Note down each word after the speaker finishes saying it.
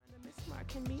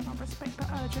in me. I respect the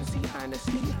urgency,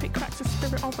 earnestly. If it cracks the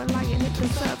spirit of a lion, it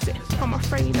deserves it. I'm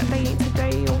afraid that they ain't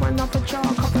today or another jar.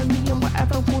 Cover me and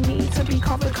whatever will need to be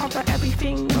covered. Cover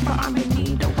everything, but I'm in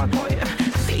need of I got it.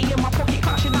 City in my pocket,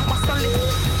 clashing out my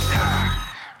solid.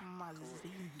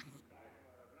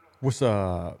 What's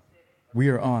up? We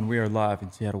are on. We are live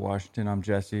in Seattle, Washington. I'm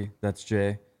Jesse. That's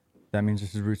Jay. That means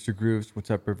this is Roots to Grooves.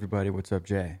 What's up, everybody? What's up,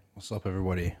 Jay? What's up,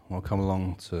 everybody? Welcome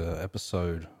along to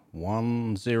episode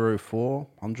 104.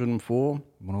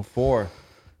 104.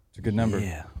 It's a good number.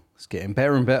 Yeah, it's getting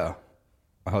better and better,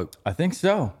 I hope. I think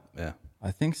so. Yeah.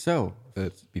 I think so.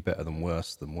 It'd be better than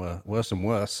worse than worse. Worse and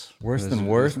worse. Worse than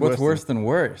worse? What's worse than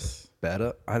worse?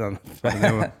 Better? I don't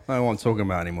know what I'm talking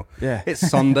about anymore. Yeah. It's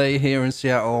Sunday here in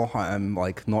Seattle. I'm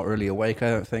like not really awake, I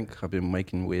don't think. I've been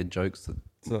making weird jokes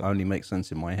that only make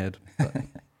sense in my head.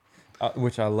 But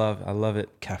Which I love. I love it.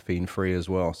 caffeine free as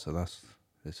well, so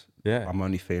Yeah. I'm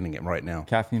only feeling it right now.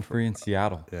 Caffeine free in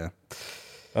Seattle. Yeah.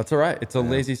 That's all right. It's a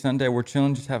lazy Sunday. We're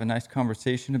chilling, just have a nice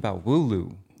conversation about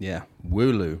Wooloo, Yeah.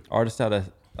 Wooloo. artist out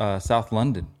of South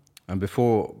London. And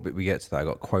before we get to that, I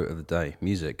got quote of the day,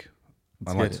 music.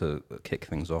 I like to kick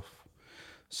things off.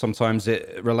 Sometimes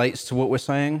it relates to what we're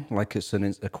saying, like it's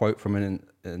a quote from an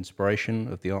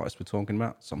inspiration of the artist we're talking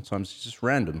about. Sometimes it's just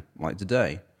random, like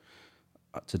today.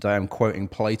 Today I'm quoting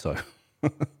Plato.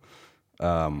 Here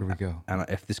we go. And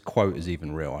if this quote is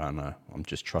even real, I don't know. I'm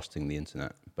just trusting the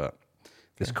internet. But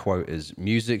this quote is,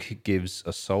 music gives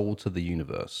a soul to the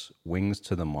universe, wings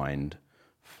to the mind,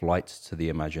 flight to the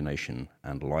imagination,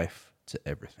 and life to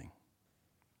everything.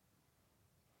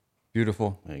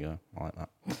 Beautiful. There you go. I like that.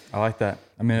 I like that.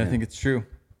 I mean, I think it's true.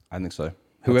 I think so.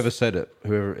 Whoever said it,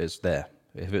 whoever is there,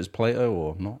 if it's Plato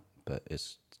or not, but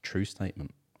it's a true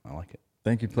statement. I like it.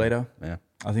 Thank you, Plato. Yeah.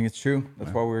 I think it's true.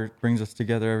 That's why it brings us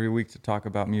together every week to talk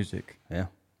about music, Yeah.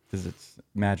 because it's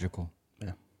magical.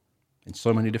 Yeah. In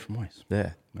so many different ways.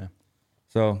 Yeah. Yeah.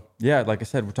 So, yeah, like I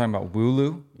said, we're talking about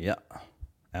Wooloo. Yeah.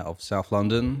 Out of South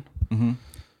London.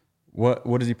 What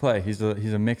does he play? He's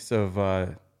a mix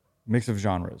of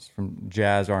genres, from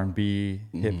jazz, R&B,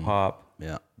 hip hop,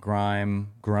 Yeah. grime,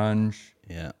 grunge,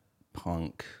 Yeah.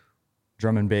 Punk,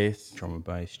 drum and bass. drum and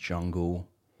bass, jungle.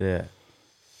 Yeah.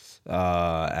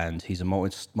 And he's a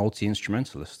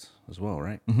multi-instrumentalist as well,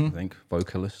 right? I think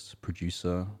vocalist,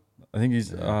 producer. I think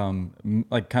he's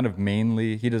like kind of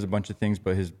mainly, he does a bunch of things,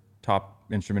 but his top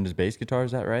instrument is bass guitar.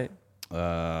 Is that right?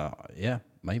 Yeah,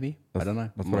 maybe. I don't know.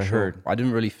 That's I'm what not I sure. heard. I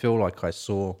didn't really feel like I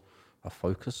saw a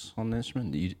focus on the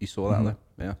instrument. You saw that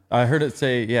though? Yeah. I heard it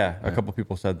say, a couple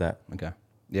people said that. Okay.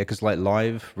 Yeah, because like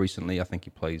live recently, I think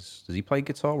does he play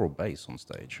guitar or bass on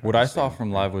stage? What I saw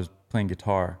from live was playing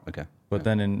guitar. Okay. But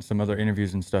then in some other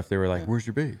interviews and stuff, they were like, where's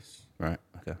your bass? Right.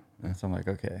 Okay. Yeah. So I'm like,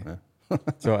 okay.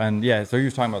 So he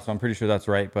was talking about, so I'm pretty sure that's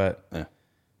right, but Yeah.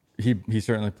 he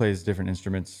certainly plays different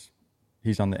instruments.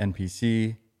 He's on the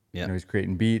NPC. Yeah. He's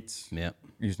creating beats, Yeah.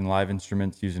 using live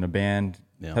instruments, using a band.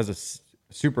 Yeah. Has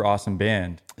a super awesome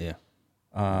band. Yeah.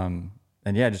 And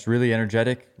just really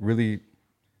energetic, really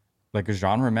like a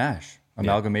genre mash,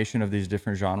 amalgamation of these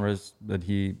different genres that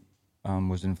he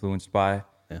was influenced by.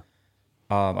 Yeah.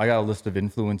 I got a list of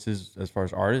influences as far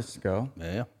as artists go.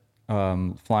 Yeah.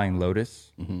 Flying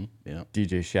Lotus, Yeah.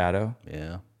 DJ Shadow,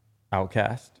 Yeah.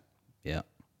 Outkast. Yeah.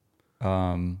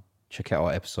 Check out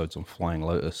our episodes on Flying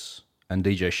Lotus and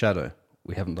DJ Shadow.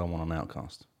 We haven't done one on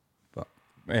Outkast, but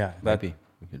Yeah, maybe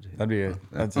we could do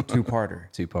that's a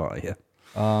two-parter. two-parter.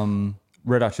 Yeah.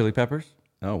 Red Hot Chili Peppers.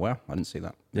 Oh wow, I didn't see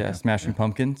that. Yeah, Smashing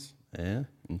Pumpkins. Yeah.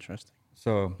 Interesting.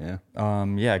 So,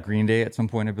 Yeah. Green Day at some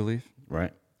point, I believe.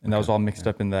 Right. And that was all mixed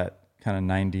up in that kind of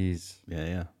 90s,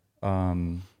 Yeah.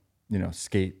 Yeah.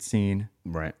 skate scene.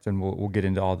 Right. And we'll get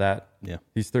into all that. Yeah.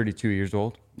 He's 32 years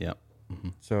old. Yeah.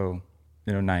 So,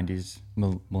 90s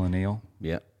millennial.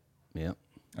 Yeah. Yeah.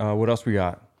 What else we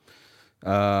got?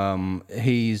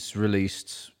 He's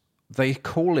released. They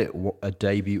call it a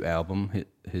debut album.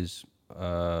 His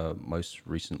most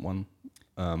recent one.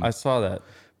 I saw that.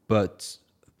 But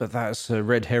that's a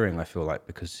red herring. I feel like,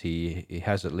 because he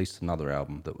has at least another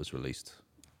album that was released.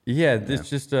 Yeah, it's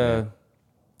just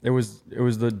it was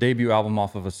the debut album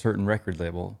off of a certain record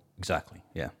label. Exactly.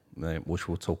 Yeah. Which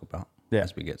we'll talk about Yeah.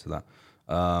 as we get to that.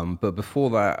 But before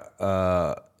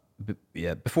that,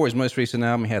 before his most recent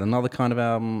album, he had another kind of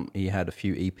album. He had a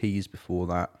few EPs before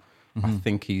that. I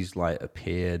think he's like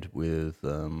appeared with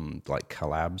like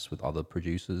collabs with other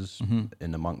producers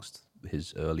in amongst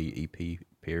his early EP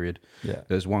period. Yeah.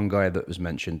 There's one guy that was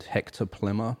mentioned, Hector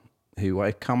Plimmer, who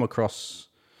I come across.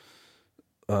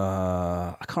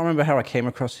 I can't remember how I came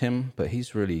across him, but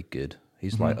he's really good.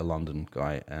 He's like a London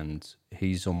guy, and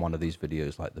he's on one of these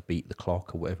videos, like the Beat the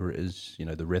Clock or whatever it is, you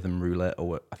know, the Rhythm Roulette, or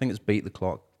what, I think it's Beat the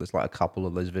Clock. There's like a couple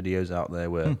of those videos out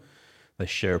there where they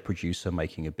share a producer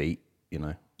making a beat, you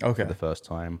know, Okay. for the first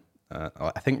time.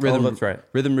 I think that's right.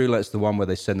 Rhythm Roulette's the one where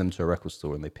they send them to a record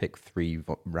store and they pick 3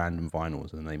 random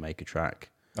vinyls and they make a track.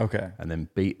 Okay. And then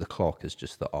Beat the Clock is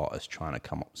just the artist trying to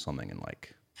come up with something in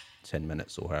like 10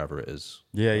 minutes or however it is.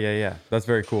 Yeah. That's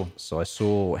very cool. So I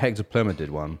saw Hector Plummer did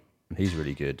one, and he's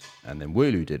really good. And then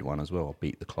Wooloo did one as well,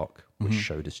 Beat the Clock, which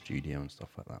showed a studio and stuff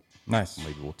like that. Nice.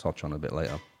 Maybe we'll touch on a bit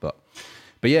later. But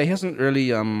yeah, he hasn't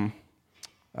really, I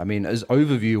mean, as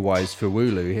overview wise for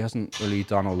Wooloo, he hasn't really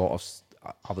done a lot of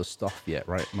other stuff yet,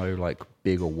 right? No like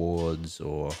big awards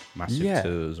or massive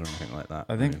tours or anything like that.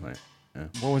 I think, yeah.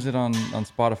 what was it on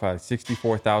Spotify?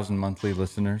 64,000 monthly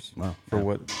listeners for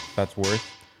what that's worth.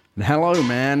 And hello,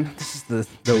 man. This is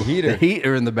the heater. The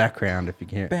heater in the background, if you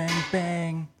can hear it. Bang,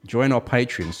 bang. Join our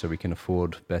Patreon so we can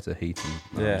afford better heating.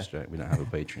 No, Yeah. I'm just joking. We don't have a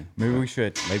Patreon. Maybe we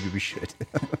should. Maybe we should.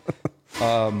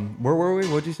 Where were we?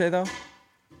 What'd you say, though?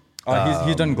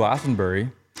 He's done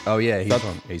Glastonbury. Oh, yeah.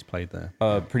 He's played there.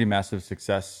 Pretty massive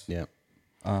success Yeah.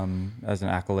 as an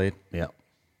accolade. Yeah.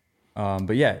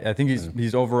 But yeah, I think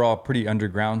he's overall pretty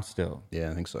underground still,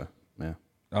 Yeah, I think so.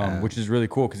 Yeah. which is really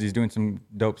cool because he's doing some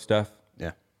dope stuff.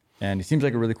 Yeah. And he seems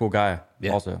like a really cool guy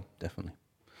Yeah. also. Definitely.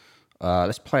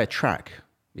 Let's play a track.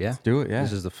 Yeah. Let's do it, yeah.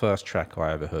 This is the first track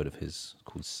I ever heard of his,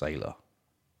 called Sailor.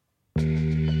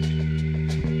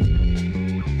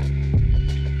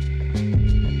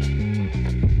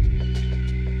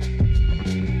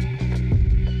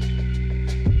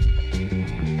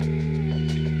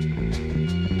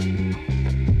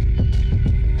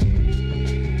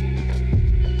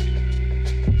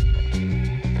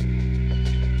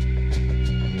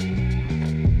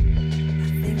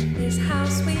 This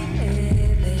house we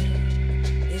live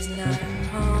in is not a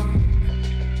home.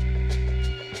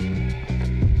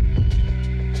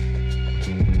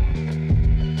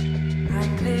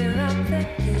 I clear up the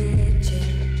kitchen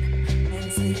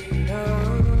and sleep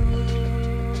alone.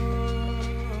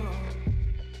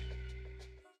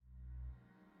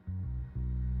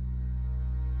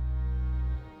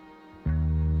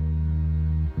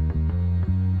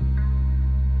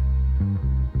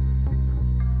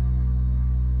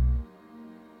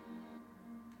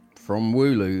 From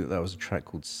Wooloo, that was a track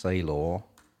called Sailor,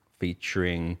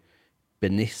 featuring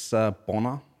Benissa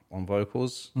Bonner on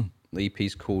vocals. The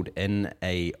EP's called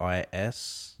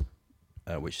NAIS,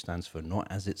 which stands for Not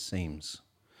As It Seems.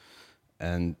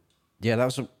 And yeah,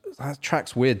 that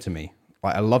track's weird to me.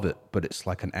 Like, I love it, but it's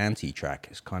like an anti-track.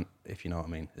 It's kind, if you know what I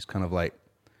mean. It's kind of like,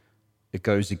 it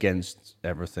goes against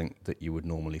everything that you would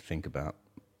normally think about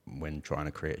when trying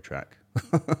to create a track.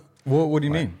 What do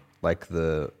you mean? Like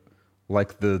the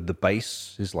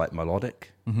bass is like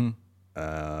melodic.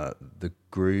 The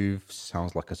groove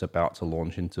sounds like it's about to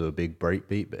launch into a big break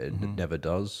beat, but it never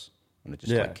does, and it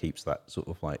just like keeps that sort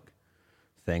of like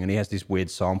thing. And he has these weird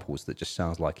samples that just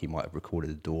sounds like he might have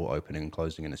recorded a door opening and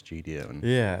closing in a studio.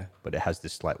 And but it has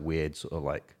this like weird sort of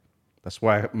like, that's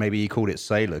why maybe he called it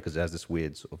Sailor, because it has this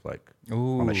weird sort of like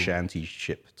on a shanty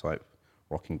ship type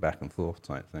rocking back and forth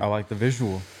type thing. I like the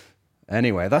visual.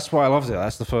 Anyway, that's why I loved it.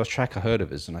 That's the first track I heard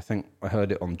of his, and I think I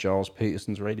heard it on Giles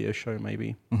Peterson's radio show,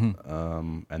 maybe.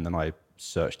 And then I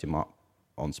searched him up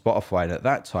on Spotify, and at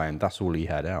that time, that's all he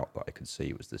had out that I could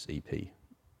see was this EP.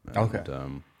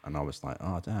 And I was like,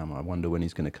 oh, damn, I wonder when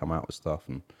he's going to come out with stuff.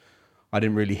 And I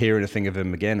didn't really hear anything of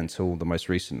him again until the most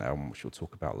recent album, which we'll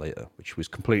talk about later, which was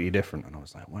completely different. And I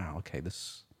was like, wow, okay,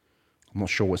 I'm not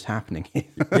sure what's happening here.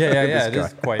 Yeah, it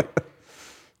is quite.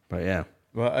 But yeah.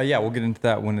 Well, yeah, we'll get into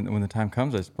that when the time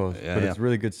comes, I suppose. But it's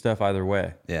really good stuff either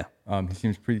way. Yeah. He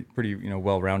seems pretty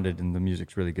well-rounded, and the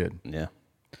music's really good. Yeah.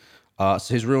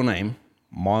 So his real name,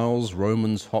 Miles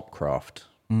Romans Hopcraft,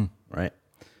 right?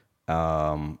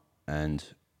 And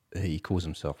he calls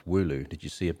himself Wooloo. Did you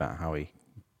see about how he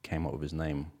came up with his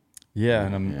name? Yeah,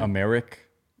 an Amharic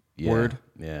word.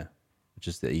 Yeah, which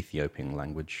is the Ethiopian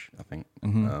language, I think.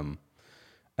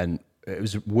 And it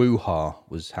was Wuha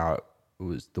was how it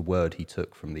was the word he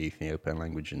took from the Ethiopian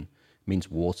language, and means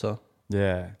water.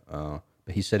 Yeah. But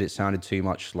he said it sounded too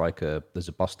much like there's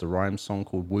a Busta Rhymes song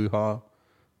called Wuha,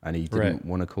 and he didn't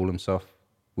want to call himself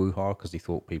Wuha because he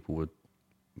thought people would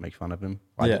make fun of him.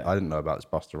 I didn't know about this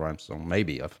Busta Rhymes song.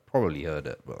 Maybe I've probably heard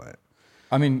it, but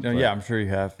I mean, yeah, I'm sure you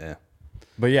have. Yeah.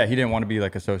 But yeah, he didn't want to be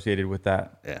like associated with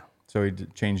that. Yeah. So he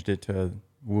changed it to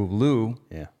Wooloo.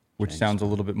 Yeah. Which sounds a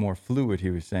little bit more fluid.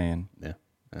 He was saying. Yeah.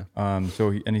 Yeah.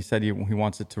 So he said he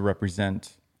wants it to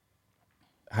represent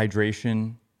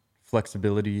hydration,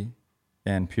 flexibility,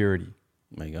 and purity.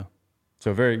 There you go.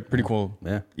 So pretty cool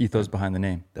Yeah. ethos behind the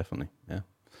name. Definitely, yeah.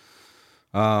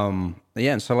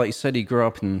 Yeah, and so like you said, he grew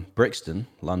up in Brixton,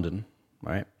 London,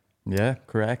 right? Yeah,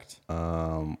 correct.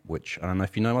 Which I don't know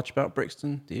if you know much about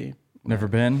Brixton. Do you? Never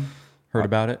been. Heard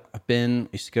about it. I've been.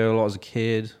 Used to go a lot as a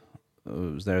kid. I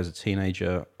was there as a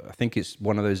teenager. I think it's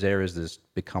one of those areas that's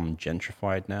become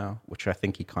gentrified now, which I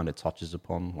think he kind of touches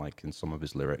upon, like in some of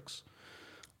his lyrics.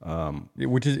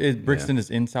 Brixton is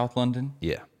in South London.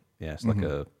 Yeah, it's like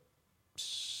a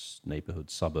neighborhood,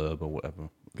 suburb, or whatever.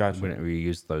 Gotcha. We don't really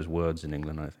use those words in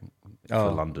England, I think, Oh.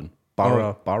 for London.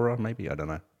 Borough, maybe, I don't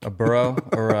know. A borough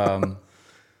or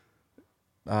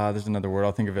there's another word.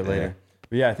 I'll think of it later.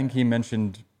 But yeah, I think he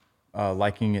mentioned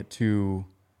liking it to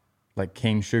like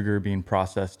cane sugar being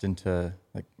processed into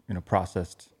like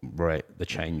processed. Right, the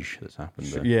change that's happened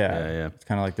there. Yeah. It's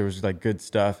kind of like there was like good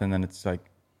stuff, and then it's like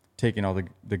taking all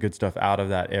the good stuff out of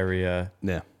that area.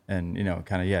 Yeah. And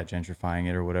kind of gentrifying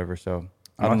it or whatever. So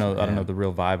I don't know the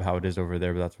real vibe how it is over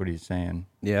there, but that's what he's saying.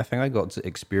 Yeah, I think I got to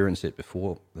experience it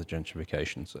before the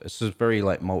gentrification. So it's a very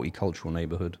like multicultural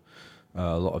neighborhood.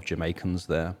 A lot of Jamaicans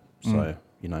there. So,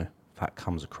 that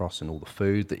comes across in all the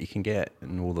food that you can get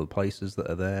and all the places that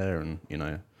are there. And,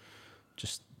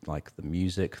 just like the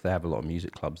music. They have a lot of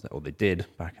music clubs there, or they did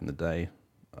back in the day.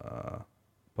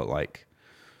 But like,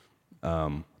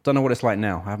 don't know what it's like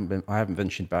now. I haven't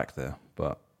ventured back there,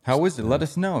 but How is it? Let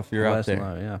us know if you're out there.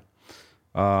 know,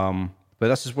 yeah. But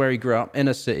that's just where he grew up,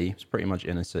 inner city. It's pretty much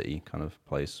inner city kind of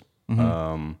place.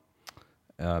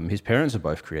 His parents are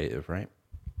both creative, right?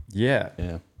 Yeah.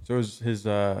 Yeah. So his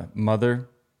mother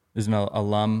is an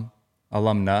alumna.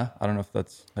 I don't know if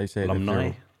that's how you say it.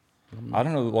 Alumni. I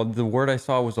don't know. Well, the word I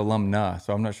saw was alumna,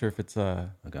 so I'm not sure if it's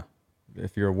Okay.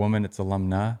 if you're a woman, it's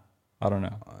alumna. I don't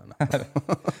know.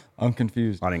 I'm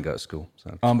confused. I didn't go to school.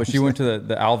 So. But she went to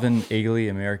the Alvin Ailey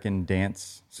American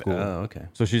Dance School. Oh, okay.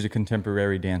 So she's a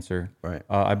contemporary dancer. Right.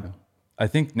 I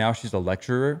think now she's a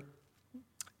lecturer.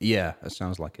 Yeah, that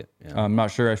sounds like it. Yeah. I'm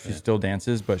not sure if she still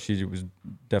dances, but she was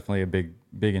definitely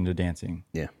big into dancing.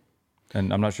 Yeah.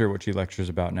 And I'm not sure what she lectures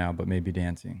about now, but maybe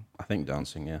dancing. I think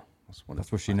dancing, yeah.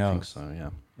 That's what she I knows. think so, yeah.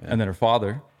 And then her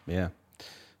father. Yeah.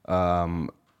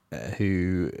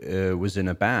 Who was in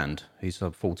a band. He's a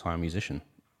full-time musician.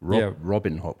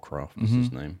 Robin Hopcroft is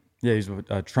his name. Yeah, he's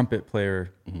a trumpet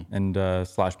player and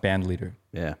 / band leader.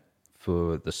 Yeah.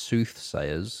 For the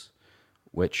Soothsayers,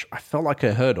 which I felt like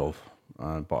I heard of,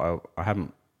 but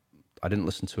I didn't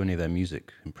listen to any of their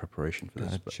music in preparation for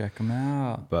this. Gotta check them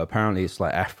out. But apparently it's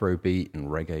like Afrobeat and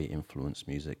reggae influenced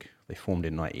music. They formed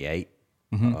in 98.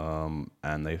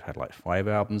 And they've had like 5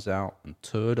 albums out and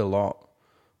toured a lot.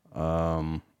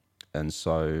 And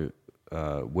so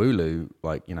Wooloo,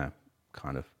 like,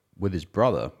 kind of with his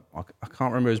brother, I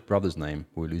can't remember his brother's name,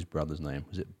 Wooloo's brother's name.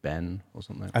 Was it Ben or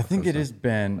something? I think it is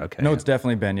Ben. Okay, No, yeah. it's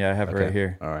definitely Ben. Yeah, I have it right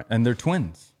here. All right. And they're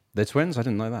twins. They're twins? I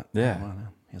didn't know that. Yeah. Oh, wow, yeah.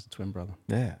 He has a twin brother.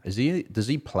 Yeah. Does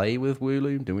he play with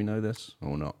Wooloo? Do we know this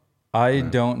or not? I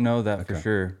don't know that for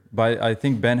sure. But I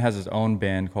think Ben has his own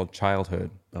band called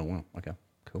Childhood. Oh, wow. Okay,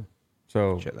 cool.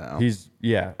 So Check that out.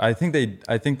 I think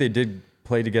they did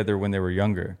play together when they were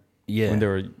younger. Yeah. When they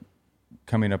were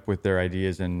coming up with their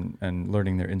ideas and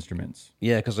learning their instruments.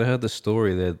 Yeah, because I heard the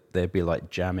story. They'd be like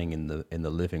jamming in the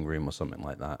living room or something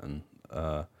like that,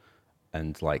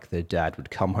 and like their dad would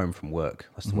come home from work.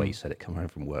 That's the way you said it. Come home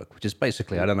from work, which is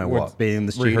basically I don't know what being in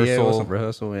the studio or some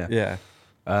rehearsal. Yeah. Yeah.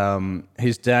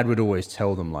 His dad would always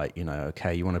tell them like,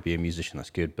 okay, you want to be a musician,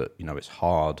 that's good, but it's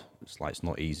hard. It's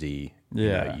not easy.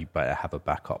 Yeah. You better have a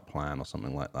backup plan or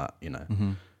something like that.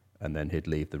 And then he'd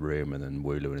leave the room, and then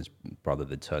Wooloo and his brother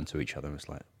they'd turn to each other and it's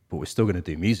like, but we're still going to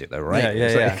do music though, right?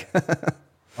 Yeah. It's like,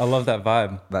 I love that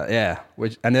vibe.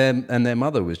 and their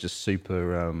mother was just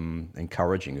super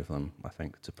encouraging of them, I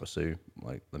think, to pursue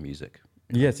like the music.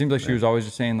 Yeah, it seems like she was always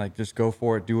just saying like, just go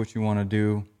for it, do what you want to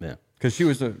do. Yeah. Because she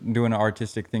was doing an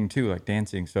artistic thing too, like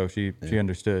dancing. So she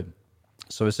understood.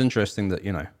 So it's interesting that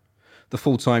the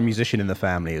full-time musician in the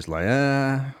family is like,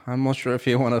 I'm not sure if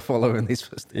you want to follow in these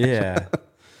footsteps. Yeah.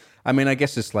 I mean, I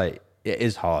guess it's like it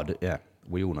is hard. Yeah,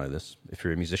 we all know this. If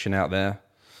you're a musician out there,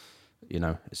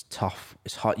 it's tough.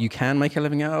 It's hard. You can make a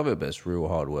living out of it, but it's real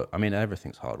hard work. I mean,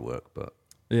 everything's hard work, but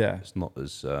Yeah. it's not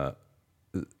as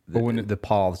the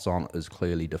paths aren't as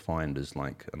clearly defined as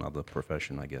like another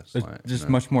profession, I guess. It's like, just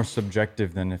much more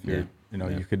subjective than if you're,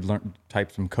 you could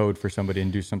type some code for somebody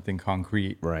and do something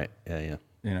concrete. right. Yeah.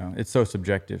 It's so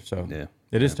subjective. So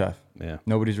it is tough. Yeah.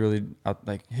 Nobody's really out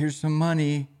like, here's some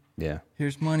money. Yeah.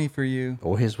 Here's money for you.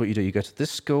 Or here's what you do. You go to this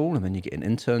school and then you get an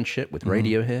internship with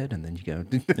Radiohead and then you go...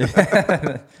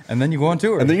 And then you go on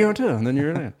tour. and then you go on tour and then you're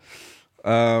in it.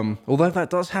 Although that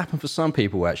does happen for some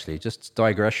people, actually. Just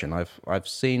digression. I've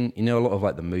seen, a lot of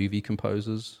like the movie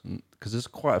composers, because there's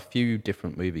quite a few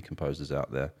different movie composers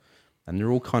out there, and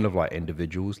they're all kind of like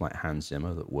individuals, like Hans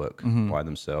Zimmer, that work by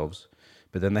themselves.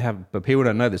 But then but people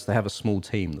don't know this. They have a small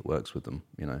team that works with them.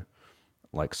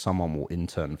 Like someone will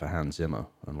intern for Hans Zimmer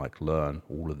and like learn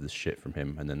all of this shit from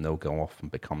him, and then they'll go off and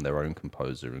become their own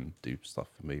composer and do stuff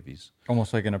for movies.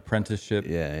 Almost like an apprenticeship.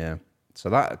 Yeah. So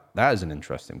that is an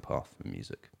interesting path for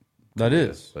music. That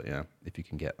is. But yeah, if you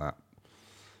can get that,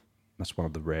 that's one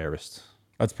of the rarest.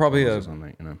 That's probably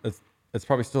it's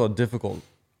probably still a difficult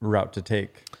route to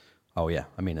take. Oh yeah,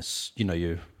 I mean, it's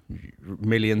you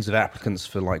millions of applicants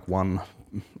for like one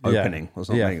opening or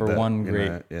something. Yeah, for one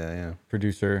great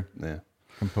producer,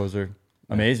 composer.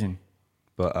 Amazing.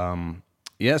 But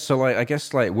so like I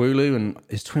guess like Wooloo and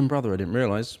his twin brother, I didn't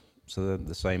realize, so they're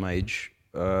the same age.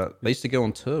 They used to go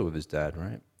on tour with his dad,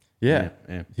 right? Yeah.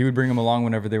 He would bring him along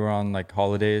whenever they were on like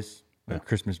holidays, like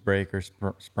Christmas break or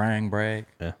spring break,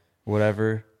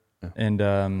 whatever. Yeah. And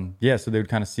so they would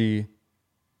kind of see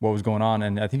what was going on,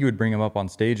 and I think he would bring him up on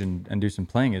stage and do some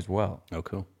playing as well. Oh,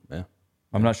 cool. Yeah.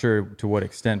 I'm not sure to what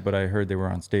extent, but I heard they were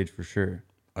on stage for sure.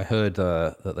 I heard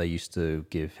that they used to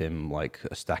give him like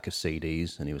a stack of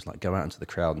CDs, and he was like, go out into the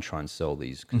crowd and try and sell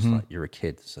these because like you're a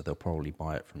kid, so they'll probably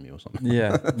buy it from you or something.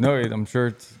 Yeah, no, I'm sure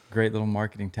it's a great little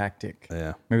marketing tactic.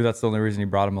 Yeah, maybe that's the only reason he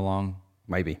brought him along.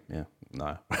 Maybe, yeah,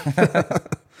 no.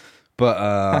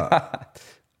 But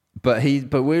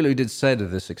Wooloo did say to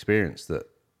this experience that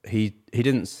he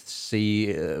didn't see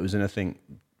it was anything.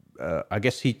 I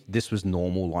guess this was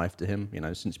normal life to him.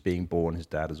 Since being born, his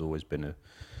dad has always been a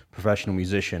professional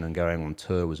musician, and going on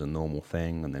tour was a normal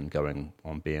thing, and then going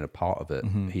on being a part of it,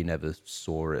 he never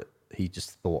saw it. He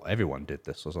just thought everyone did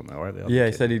this or something. Right?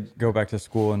 He said he'd go back to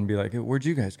school and be like, "Where'd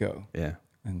you guys go?" Yeah,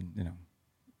 and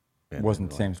it wasn't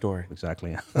the same story.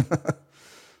 Exactly.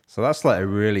 So that's like a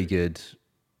really good,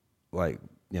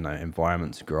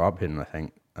 environment to grow up in, I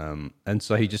think. And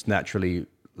so he just naturally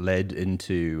led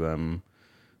into.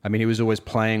 He was always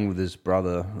playing with his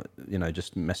brother,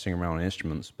 just messing around on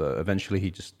instruments, but eventually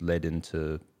he just led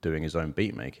into doing his own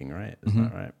beat making, right? Isn't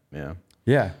that right? Yeah.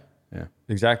 Yeah,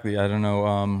 exactly. I don't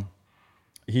know.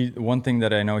 One thing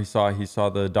that I know he saw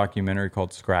the documentary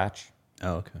called Scratch.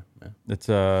 Oh, okay. Yeah. It's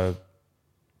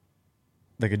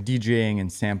like a DJing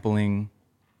and sampling.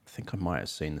 I think I might have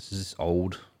seen this. Is this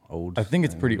old? I think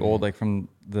it's pretty old, like from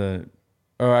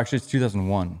actually it's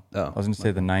 2001. Oh, I was going to say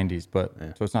the 90s, but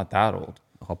so it's not that old.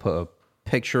 I'll put a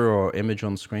picture or image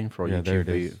on screen for our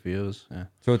YouTube viewers. Yeah.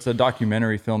 So it's a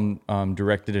documentary film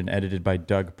directed and edited by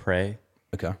Doug Prey.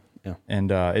 Okay. Yeah.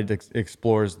 And it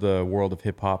explores the world of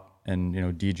hip hop and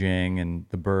DJing and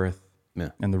the birth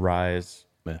and the rise,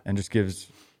 and just gives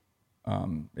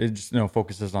it just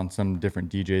focuses on some different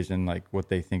DJs and like what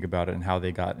they think about it and how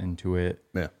they got into it.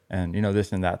 Yeah. And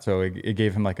this and that. So it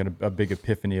gave him like a big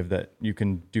epiphany of that you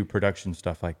can do production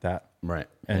stuff like that. Right.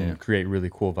 And create really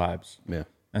cool vibes. Yeah.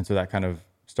 And so that kind of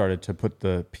started to put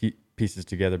the pieces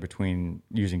together between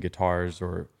using guitars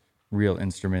or real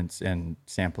instruments and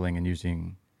sampling and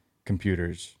using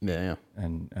computers. Yeah.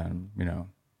 And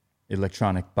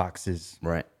electronic boxes.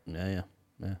 Right. Yeah.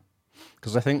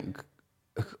 Because I think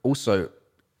also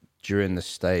during this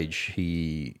stage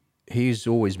he's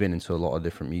always been into a lot of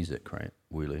different music, right,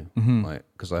 Wooloo?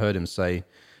 Because I heard him say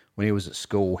when he was at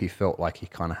school he felt like he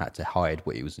kind of had to hide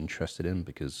what he was interested in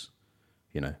because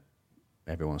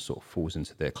everyone sort of falls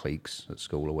into their cliques at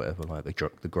school or whatever, like the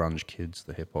grunge kids,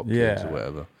 the hip hop kids or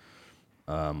whatever.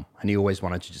 And he always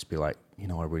wanted to just be like,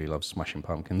 I really love Smashing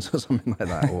Pumpkins or something like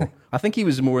that. Or I think he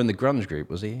was more in the grunge group,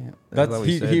 was he?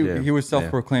 He was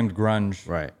self-proclaimed grunge,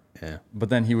 right? Yeah. But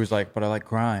then he was like, but I like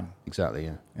grime. Exactly.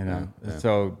 Yeah. Yeah.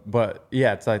 So, but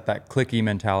yeah, it's like that cliquey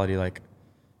mentality. Like,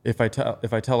 if I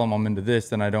tell them I'm into this,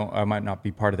 then I might not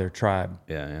be part of their tribe.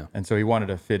 Yeah. And so he wanted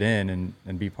to fit in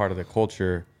and be part of the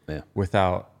culture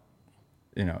without,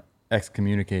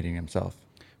 excommunicating himself.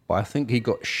 But I think he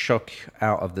got shook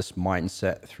out of this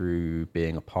mindset through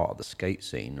being a part of the skate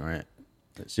scene, right?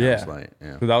 It sounds like.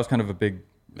 Yeah. So that was kind of a big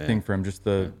thing for him, just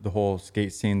the whole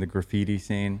skate scene, the graffiti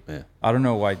scene. Yeah. I don't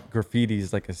know why graffiti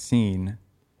is like a scene.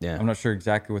 Yeah. I'm not sure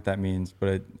exactly what that means,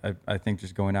 but I think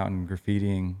just going out and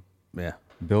graffitiing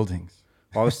buildings.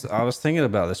 I was thinking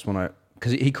about this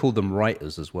because he called them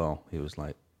writers as well. He was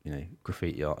like,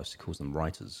 graffiti artists, he calls them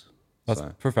writers. That's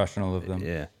professional of them.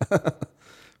 Yeah.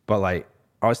 But like,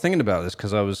 I was thinking about this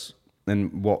because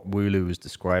and what Wooloo was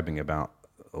describing about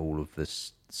all of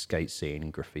this skate scene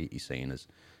and graffiti scene is,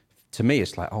 to me,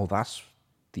 it's like, oh, that's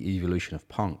the evolution of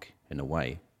punk in a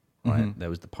way, right? There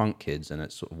was the punk kids and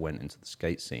it sort of went into the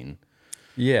skate scene.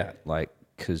 Yeah. Like,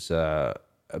 because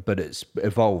but it's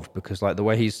evolved because like the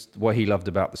way what he loved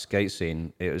about the skate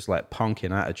scene, it was like punk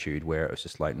in attitude where it was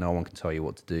just like no one can tell you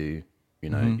what to do. You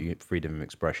know, you get freedom of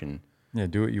expression. Yeah,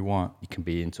 do what you want. You can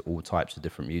be into all types of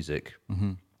different music.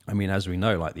 I mean, as we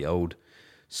know, like the old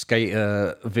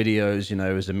skater videos, you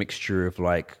know, is a mixture of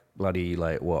like bloody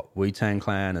like what Wu-Tang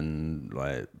Clan and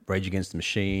like Rage Against the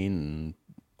Machine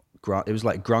and it was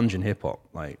like grunge and hip hop,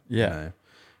 like Yeah. You know.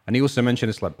 And he also mentioned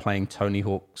it's like playing Tony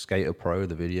Hawk Skater Pro,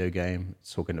 the video game.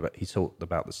 He talked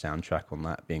about the soundtrack on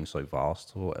that being so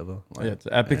vast or whatever. Like, Yeah, it's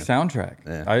an epic soundtrack.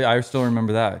 Yeah. I still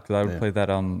remember that because I would play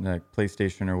that on like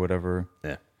PlayStation or whatever.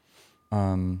 Yeah.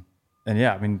 And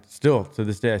yeah, I mean, still to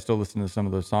this day, I still listen to some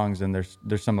of those songs, and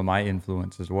there's some of my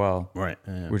influence as well, Right.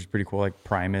 Yeah. which is pretty cool. Like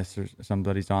Primus or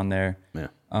somebody's on there. Yeah.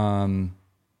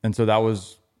 And so that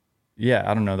was, yeah,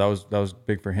 I don't know, that was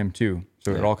big for him too.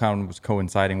 So it all kind of was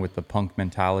coinciding with the punk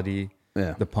mentality,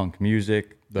 the punk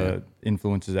music, the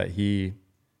influences that he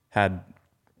had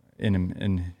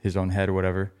in his own head or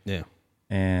whatever. Yeah.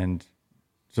 And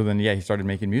so then, yeah, he started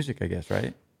making music, I guess,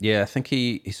 right? Yeah, I think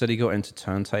he said he got into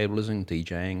turntablism,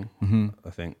 DJing. I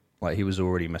think like he was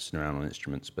already messing around on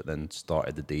instruments, but then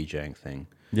started the DJing thing.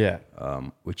 Yeah.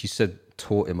 Which he said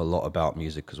taught him a lot about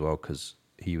music as well, because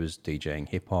he was DJing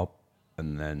hip hop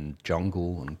and then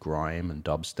jungle and grime and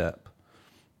dubstep.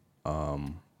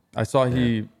 I saw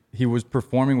he was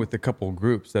performing with a couple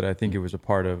groups that I think it was a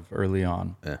part of early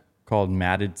on, called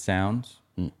Matted Sounds,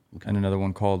 and another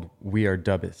one called We Are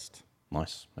Dubbist.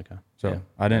 Nice. Okay. So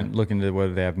I didn't look into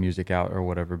whether they have music out or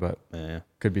whatever, but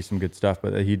could be some good stuff.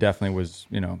 But he definitely was,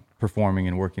 you know, performing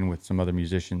and working with some other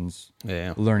musicians,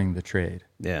 learning the trade.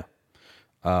 Yeah.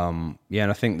 And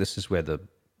I think this is where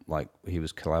he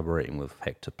was collaborating with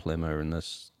Hector Plimmer in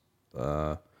this.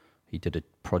 He did a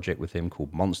project with him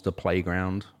called Monster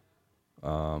Playground,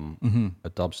 a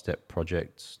dubstep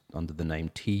project under the name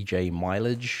TJ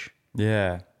Mileage.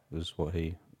 Yeah. Was what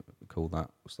he called that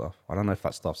stuff. I don't know if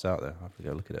that stuff's out there. I have to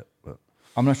go look at it. But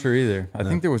I'm not sure either. I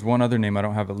think there was one other name. I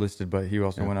don't have it listed, but he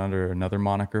also went under another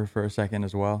moniker for a second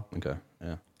as well. Okay.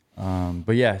 Yeah.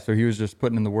 But yeah, so he was just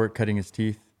putting in the work, cutting his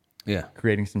teeth, Yeah.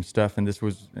 creating some stuff. And this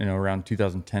was, you know, around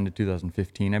 2010 to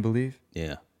 2015, I believe.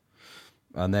 Yeah.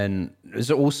 And then is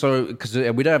it also because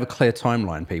we don't have a clear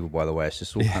timeline, people? By the way, it's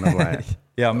just all kind of like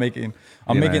Yeah, I'm making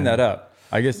that up.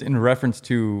 I guess in reference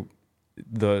to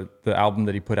the album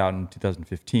that he put out in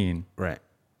 2015. right.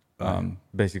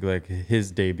 Basically like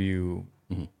his debut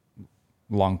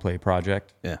long play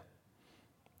project. Yeah.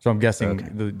 So I'm guessing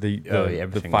the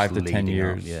everything 5 was to 10 leading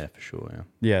years. up. Yeah, for sure.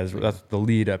 Yeah. Yeah, that's the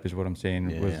lead up is what I'm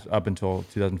saying. Was up until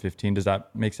 2015. Does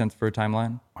that make sense for a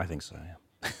timeline? I think so. Yeah.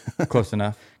 Close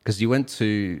enough. Because you went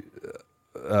to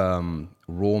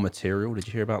Raw Material. Did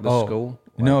you hear about this school?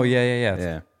 No, yeah.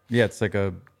 Yeah. Yeah, it's like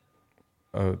a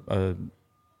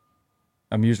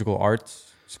musical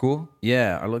arts school.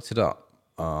 Yeah, I looked it up.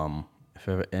 If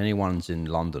ever anyone's in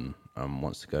London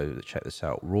wants to go check this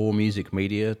out,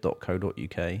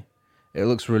 rawmusicmedia.co.uk. It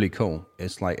looks really cool.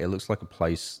 It looks like a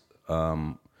place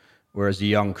where as a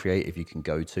young creative you can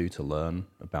go to learn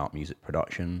about music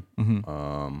production,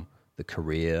 the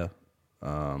career,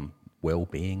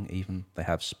 well-being even. They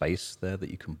have space there that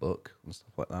you can book and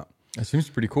stuff like that. It seems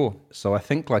pretty cool. So I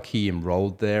think like he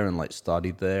enrolled there and like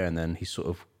studied there, and then he sort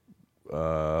of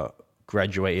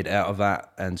graduated out of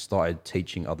that and started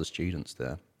teaching other students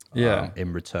there. Yeah.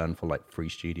 In return for like free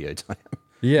studio time.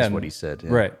 Yeah, That's what he said. Yeah.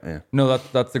 Right. Yeah. No,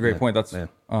 that's the great point. That's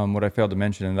what I failed to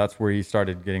mention, and that's where he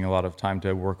started getting a lot of time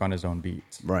to work on his own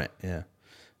beats. Right. Yeah.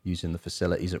 Using the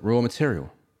facilities at Raw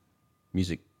Material.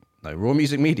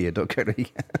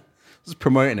 rawmusicmedia.co.uk. Just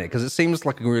promoting it because it seems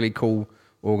like a really cool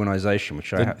organization,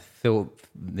 which I feel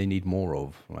they need more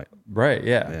of. Like, right.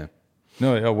 Yeah.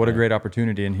 No. What a great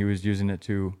opportunity, and he was using it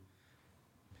to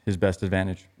his best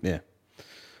advantage. Yeah.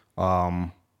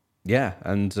 Yeah,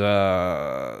 and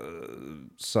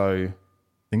so I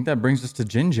think that brings us to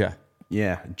Jinja.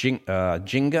 yeah,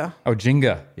 Jinga. Oh,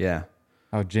 Jinga. Yeah,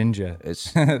 Oh, Jinja.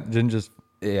 it's Jinja's.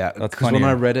 yeah. That's Because when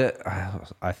I funnier. read it,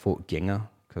 I thought Ginga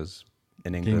because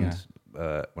in England,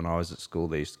 when I was at school,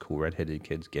 they used to call redheaded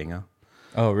kids Ginga.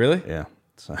 Oh, really? Yeah,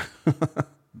 so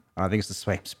I think it's the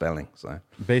same spelling. So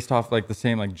Based off like the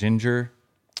same like ginger.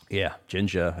 yeah,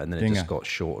 Ginger, and then it Ginga. just got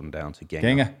shortened down to Ginga.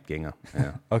 Ginga. Ginga.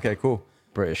 Yeah, Okay, cool.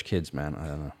 British kids, man. I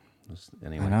don't know.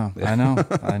 Anyway, I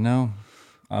know.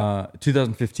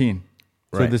 2015.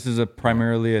 So Right. this is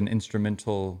primarily an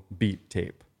instrumental beat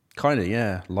tape. Kind of,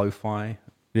 yeah. Lo-fi.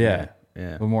 Yeah. Yeah.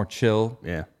 A little more chill.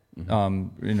 Yeah.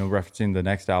 Referencing the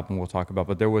next album we'll talk about,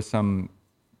 but there was some,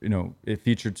 it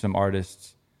featured some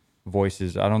artists'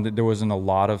 voices. I don't think there wasn't a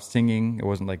lot of singing. It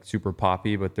wasn't like super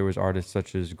poppy, but there was artists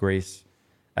such as Grace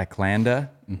Aklanda,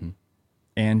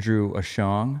 Andrew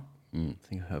Ashong, I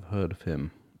think I've heard of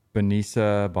him.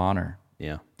 Benisa Bonner.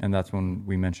 Yeah. And that's one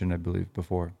we mentioned, I believe,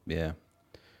 before. Yeah.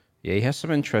 Yeah, he has some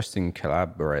interesting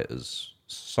collaborators.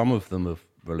 Some of them have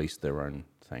released their own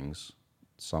things.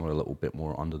 Some are a little bit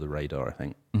more under the radar, I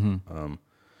think.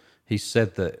 He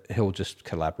said that he'll just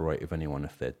collaborate with anyone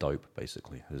if they're dope,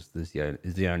 basically. Is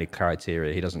the only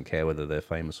criteria. He doesn't care whether they're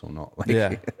famous or not. Like,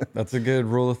 Yeah, that's a good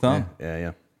rule of thumb.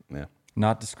 Yeah.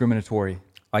 Not discriminatory.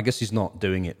 I guess he's not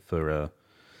doing it for a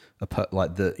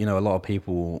lot of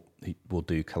people will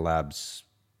do collabs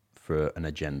for an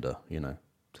agenda,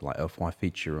 to like, if I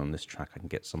feature on this track, I can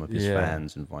get some of his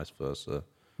fans and vice versa.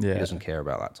 Yeah. He doesn't care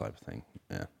about that type of thing.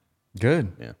 Yeah.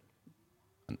 Good. Yeah.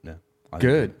 Yeah.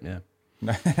 Good. Yeah.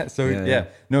 So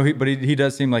no, but he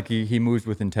does seem like he moves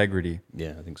with integrity.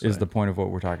 Yeah, I think so. Is the point of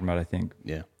what we're talking about? I think.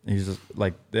 Yeah. He's just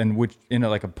like, and which in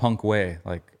like a punk way,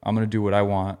 like I'm gonna do what I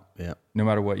want. Yeah. No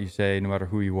matter what you say, no matter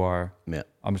who you are. Yeah.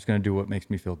 I'm just gonna do what makes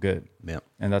me feel good. Yeah.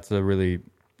 And that's a really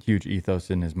huge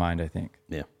ethos in his mind, I think.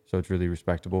 Yeah. So it's really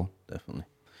respectable. Definitely.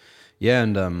 Yeah,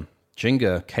 and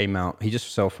Jinga came out. He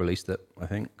just self-released it, I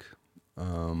think.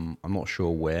 I'm not sure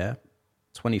where.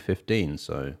 2015.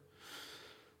 So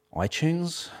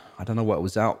iTunes. I don't know what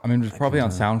was out. I mean, it was probably on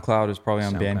SoundCloud. It was probably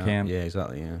on SoundCloud. Bandcamp. Yeah,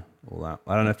 exactly. Yeah, all that.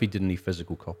 I don't know if he did any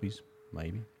physical copies.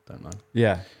 Maybe. Don't know.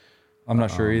 Yeah. I'm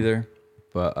not sure either.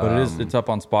 But It's up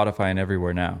on Spotify and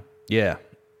everywhere now. Yeah,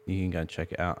 you can go and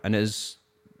check it out. And it's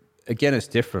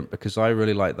different because I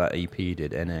really like that EP he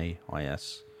did,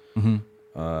 NAIS,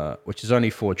 which is only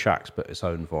 4 tracks, but its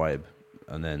own vibe.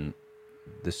 And then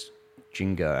this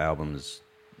Jinga album is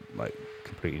like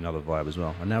completely another vibe as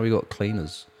well. And now we got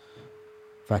cleaners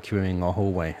vacuuming our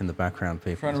hallway in the background,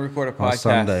 people. Trying to record a podcast on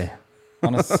Sunday.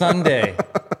 On a Sunday.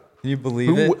 Can you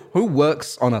believe it? Who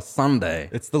works on a Sunday?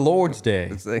 It's the Lord's Day.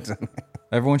 Exactly.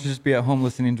 Everyone should just be at home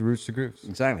listening to Roots to Grooves.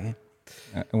 Exactly.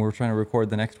 And we're trying to record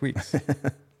the next week's.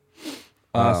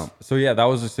 So yeah, that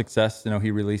was a success.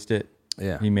 He released it.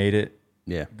 Yeah. He made it.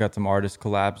 Yeah. Got some artist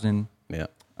collabs in. Yeah.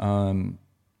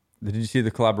 Did you see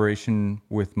the collaboration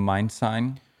with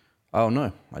Mindsign? Oh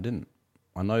no, I didn't.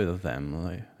 I know of them.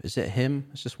 Like, is it him?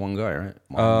 It's just one guy, right?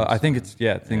 I think it's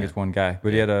it's one guy.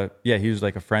 But he was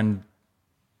like a friend,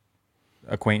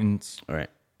 acquaintance. All right.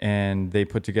 And they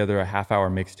put together a half-hour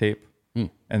mixtape.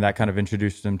 And that kind of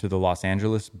introduced them to the Los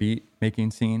Angeles beat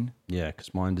making scene. Yeah,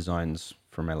 because Mind Design's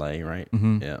from LA, right?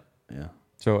 Yeah.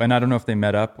 So, and I don't know if they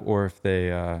met up or if they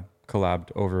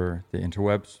collabed over the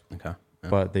interwebs. Okay. Yeah.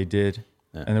 But they did.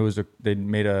 Yeah. And they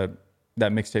made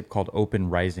that mixtape called Open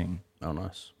Rising. Oh,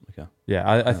 nice. Okay.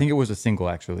 Yeah, I think it was a single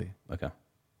actually. Okay.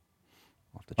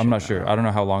 I'm not sure. I don't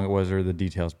know how long it was or the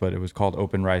details, but it was called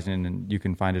Open Rising, and you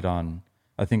can find it on.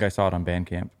 I think I saw it on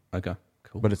Bandcamp. Okay.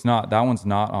 Cool. But it's not. That one's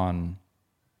not on.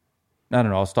 I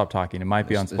don't know. I'll stop talking. It might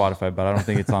be on Spotify, but I don't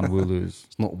think it's on Wooloo's.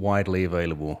 It's not widely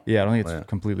available. Yeah, I don't think it's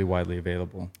completely widely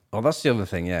available. Oh, that's the other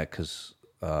thing. Yeah, because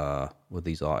with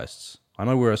these artists, I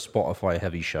know we're a Spotify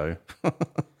heavy show.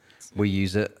 We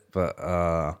use it, but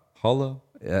Hello.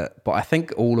 Yeah, but I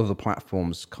think all of the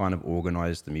platforms kind of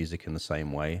organize the music in the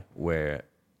same way, where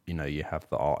you have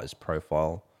the artist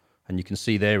profile and you can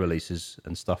see their releases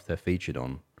and stuff they're featured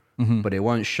on, but it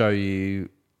won't show you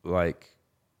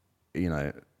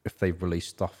if they've released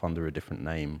stuff under a different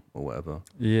name or whatever.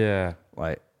 Yeah.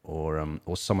 Or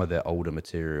some of their older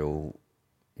material,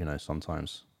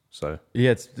 sometimes. So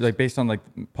yeah, it's like based on like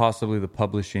possibly the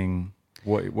publishing,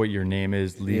 what your name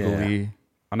is legally. Yeah.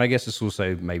 And I guess it's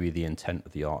also maybe the intent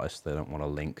of the artist. They don't want to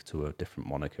link to a different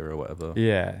moniker or whatever.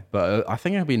 Yeah. But I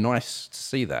think it'd be nice to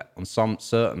see that on some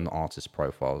certain artist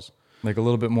profiles. Like a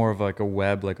little bit more of like a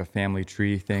web, like a family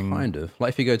tree thing. Kind of. Like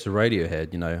if you go to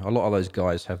Radiohead, a lot of those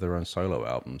guys have their own solo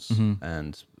albums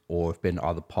or have been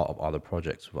part of other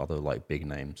projects with other like big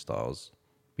name stars.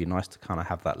 It'd be nice to kind of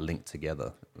have that linked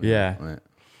together. Yeah. Right?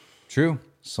 True.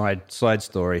 Side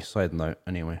story, side note.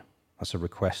 Anyway, that's a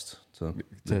request to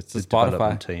the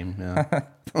Spotify team. Yeah.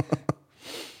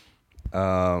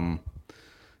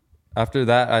 After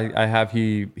that, I have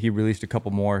he released a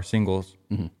couple more singles.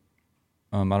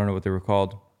 I don't know what they were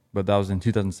called, but that was in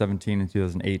 2017 and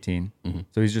 2018.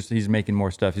 So he's making more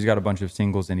stuff. He's got a bunch of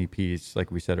singles and EPs, like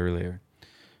we said earlier.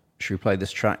 Should we play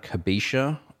this track,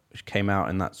 Habisha, which came out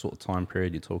in that sort of time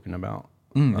period you're talking about?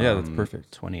 Yeah, that's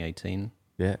perfect. 2018.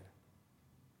 Yeah.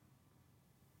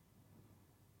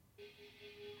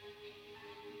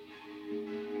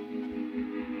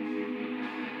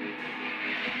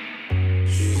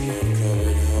 She's not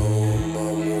coming home,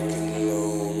 I'm walking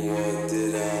alone, what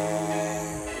did I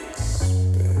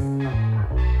expect?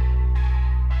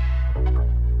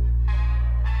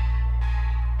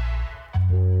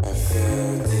 I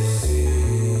felt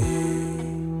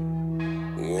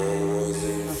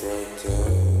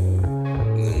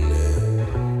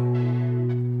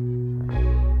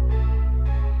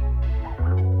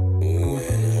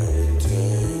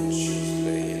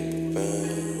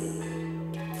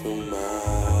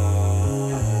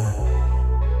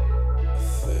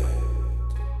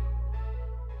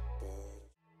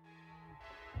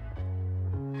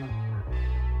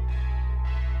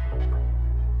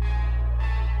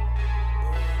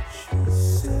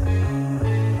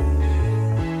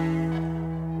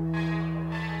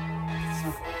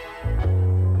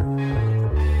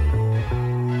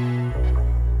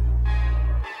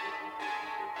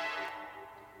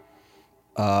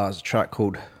There's a track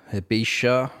called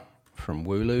Hibisha from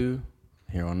Wooloo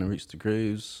here on the Roots to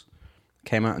Grooves.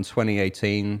 Came out in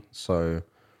 2018, so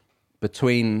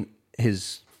between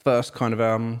his first kind of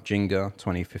album, Jinga,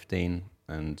 2015,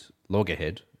 and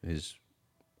Loggerhead, his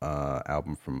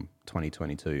album from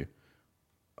 2022,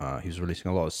 he was releasing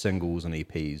a lot of singles and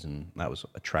EPs, and that was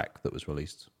a track that was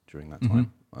released during that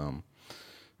time.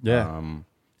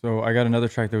 So I got another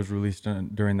track that was released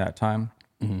during that time.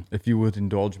 If You Would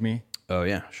Indulge Me, Oh,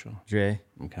 yeah, sure. Jay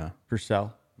Okay.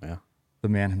 Purcell, Yeah. the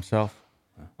man himself.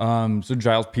 So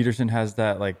Giles Peterson has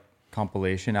that like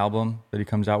compilation album that he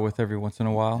comes out with every once in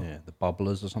a while. Yeah, the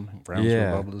Bubblers or something. Brownsville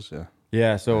Yeah. Bubblers, yeah.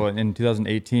 Yeah. So in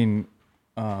 2018,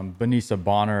 Benissa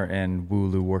Bonner and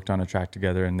Wooloo worked on a track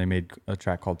together, and they made a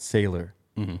track called Sailor,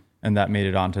 and that made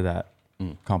it onto that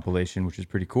compilation, which is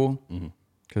pretty cool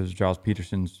because Giles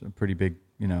Peterson's a pretty big,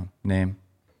 name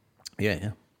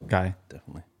Yeah, guy.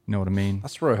 definitely. You know what I mean?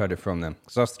 That's where I heard it from them,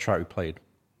 because that's the track we played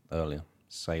earlier,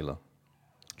 Sailor.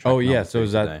 Oh Track yeah. number So 3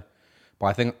 is that? today.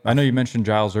 But I know you mentioned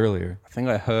Giles earlier. I think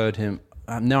I heard him.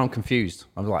 Now I'm confused.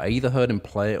 I was like, I either heard him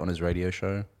play it on his radio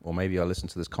show, or maybe I listened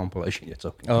to this compilation you're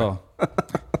talking about. Oh,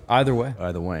 either way.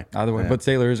 Either way. Either way. Yeah. But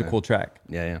Sailor is a cool track.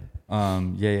 Yeah.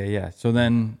 Yeah. So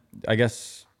then I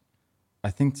guess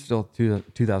I think still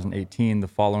 2018, the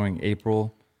following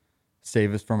April,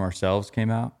 Save Us From Ourselves came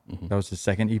out. That was his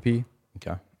second EP.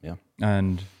 Okay. Yeah.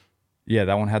 And yeah,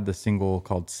 that one had the single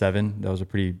called 7. That was a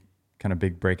pretty kind of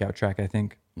big breakout track, I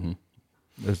think.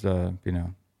 There's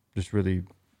just really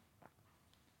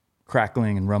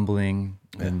crackling and rumbling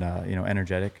and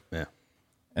energetic. Yeah.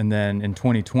 And then in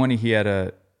 2020 he had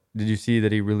did you see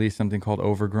that he released something called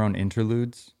Overgrown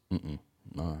Interludes? No,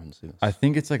 I didn't see this. I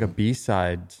think it's like a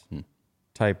B-side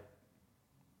type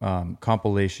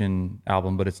compilation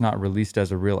album, but it's not released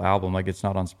as a real album. Like it's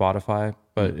not on Spotify,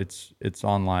 but it's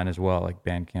online as well, like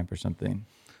Bandcamp or something.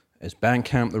 Is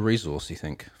Bandcamp the resource, you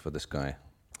think, for this guy?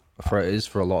 It is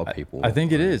for a lot of people. I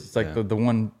think it is. It's like the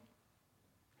one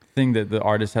thing that the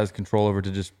artist has control over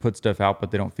to just put stuff out, but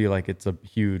they don't feel like it's a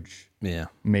huge,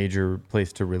 major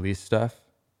place to release stuff.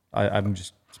 I'm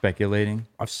just speculating.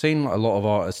 I've seen a lot of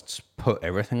artists put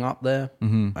everything up there,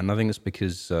 and I think it's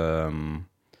because, I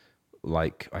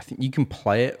think you can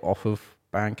play it off of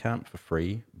Bandcamp for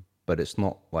free, but it's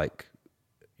not like,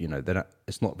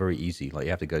 it's not very easy. Like you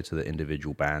have to go to the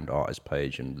individual band artist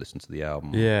page and listen to the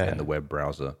album in the web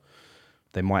browser.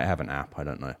 They might have an app, I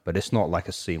don't know, but it's not like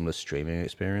a seamless streaming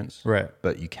experience. Right.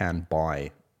 But you can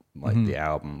buy the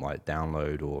album, like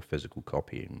download or physical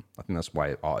copy, and I think that's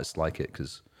why artists like it,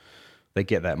 because they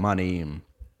get that money. And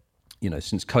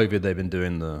since COVID, they've been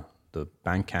doing the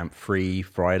Bandcamp free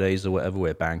Fridays or whatever,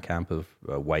 where Bandcamp have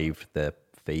waived their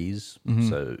fees.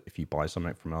 So if you buy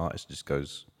something from an artist, it just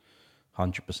goes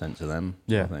 100% to them.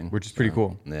 Yeah, sort of thing. which is pretty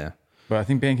cool. Yeah. But I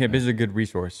think Bandcamp is a good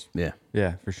resource. Yeah.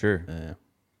 Yeah, for sure. Yeah.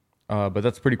 But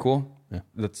that's pretty cool. Yeah.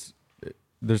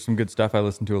 There's some good stuff. I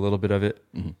listened to a little bit of it,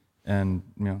 and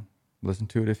listen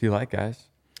to it if you like, guys.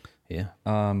 Yeah.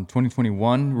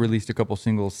 2021 released a couple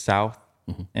singles, South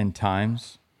and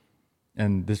Times,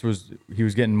 and he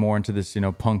was getting more into this,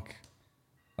 punk,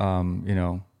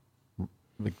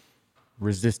 like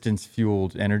resistance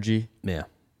fueled energy. Yeah.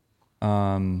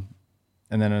 And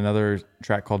then another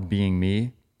track called Being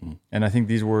Me, and I think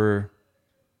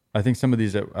some of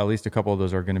these, at least a couple of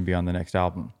those, are going to be on the next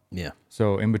album. Yeah.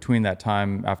 So in between that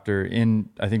time, I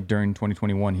think during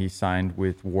 2021, he signed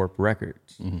with Warp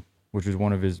Records, which was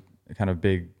one of his kind of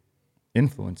big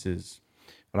influences.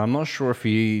 But I'm not sure if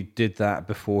he did that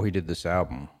before he did this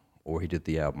album, or he did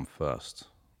the album first.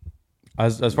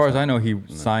 As far as I know, he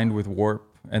signed with Warp,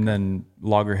 and then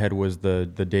Loggerhead was the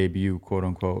debut, quote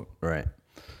unquote. Right.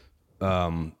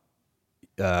 Yeah,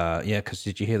 because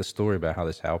did you hear the story about how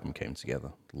this album came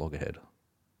together, Loggerhead?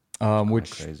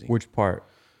 Crazy. Which part?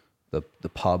 The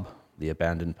pub, the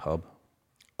abandoned pub.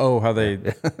 Oh, how he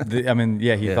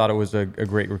thought it was a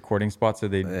great recording spot, so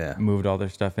they moved all their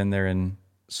stuff in there. And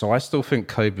so I still think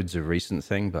COVID's a recent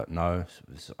thing, but no,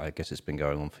 I guess it's been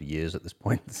going on for years at this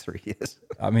point, 3 years.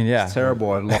 I mean, yeah. It's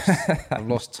terrible. I've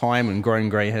lost time and grown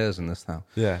grey hairs in this now.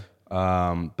 Yeah.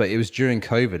 But it was during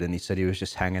COVID, and he said he was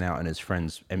just hanging out in his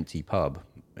friend's empty pub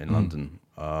in London.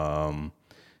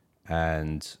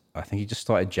 And I think he just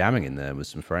started jamming in there with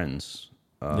some friends.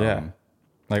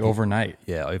 Like overnight.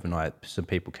 Yeah, overnight. Some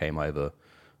people came over.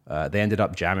 They ended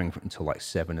up jamming until like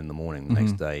 7 a.m. the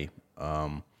next day.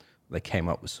 They came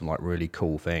up with some like really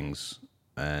cool things.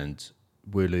 And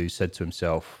Wooloo said to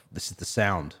himself, "This is the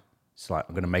sound. It's like,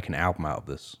 I'm going to make an album out of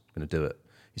this. I'm going to do it."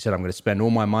 He said, "I'm going to spend all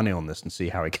my money on this and see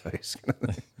how it goes."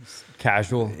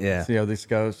 Casual. Yeah. See how this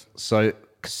goes. So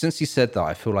 'cause since he said that,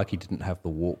 I feel like he didn't have the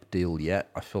Warp deal yet.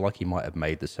 I feel like he might have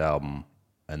made this album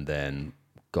and then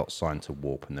got signed to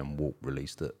Warp, and then Warp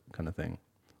released it, kind of thing.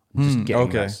 Just getting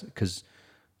okay. because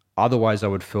otherwise I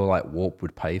would feel like Warp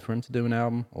would pay for him to do an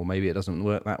album, or maybe it doesn't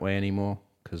work that way anymore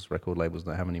because record labels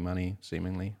don't have any money,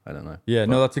 seemingly. I don't know. Yeah,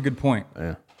 no, that's a good point.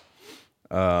 Yeah.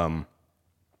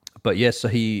 But yeah, so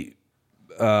he,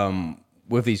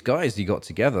 with these guys he got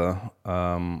together,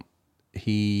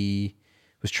 he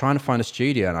was trying to find a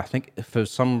studio, and I think for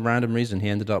some random reason he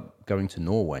ended up going to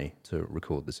Norway to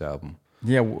record this album.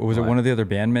 Yeah, was it one of the other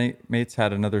bandmates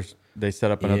had another? They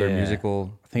set up another Yeah.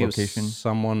 musical I think location. it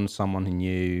was someone he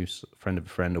knew, friend of a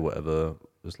friend or whatever,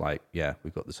 was like, yeah,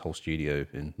 we've got this whole studio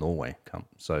in Norway. Come.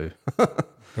 So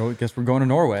Oh, I guess we're going to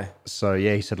Norway. So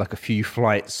yeah, he said like a few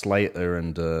flights later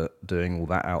and doing all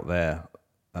that out there,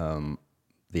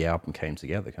 the album came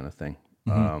together, kind of thing,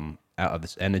 out of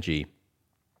this energy.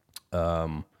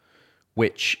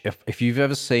 Which, if you've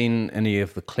ever seen any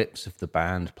of the clips of the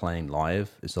band playing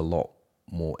live, is a lot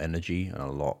more energy and a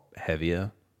lot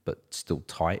heavier, but still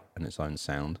tight in its own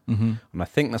sound. And I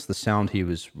think that's the sound he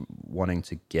was wanting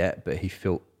to get. But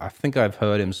I think I've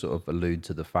heard him sort of allude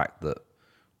to the fact that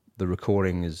the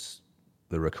recording is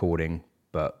the recording,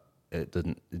 but it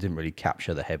didn't really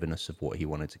capture the heaviness of what he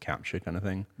wanted to capture, kind of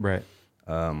thing. Right.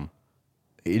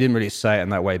 He didn't really say it in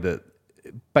that way, but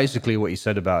basically what he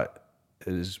said about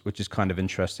which is kind of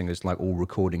interesting, is like all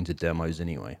recordings are demos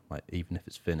anyway. Like even if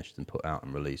it's finished and put out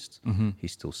and released, he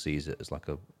still sees it as like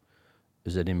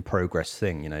as an in progress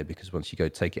thing, because once you go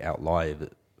take it out live,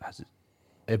 it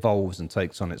evolves and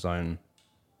takes on its own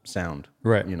sound.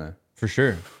 Right. For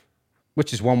sure.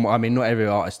 Which is one. I mean, not every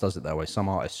artist does it that way. Some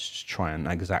artists just try and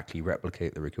exactly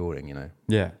replicate the recording,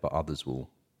 Yeah. but others will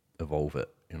evolve it,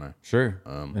 Sure.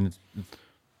 And it's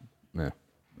Yeah.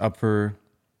 up for.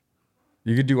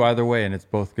 You could do either way, and it's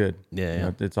both good. Yeah,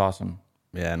 yeah. It's awesome.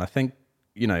 Yeah, and I think,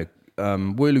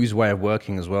 Wooloo's way of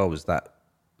working as well was that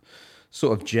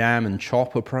sort of jam and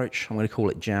chop approach. I'm going to call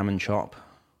it jam and chop.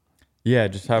 Yeah,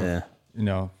 just have,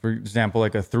 Yeah. for example,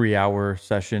 like a 3-hour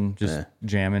session, just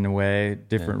jamming away,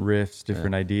 different riffs,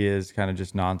 different ideas, kind of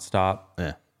just nonstop.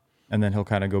 Yeah. And then he'll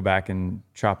kind of go back and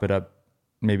chop it up,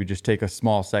 maybe just take a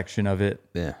small section of it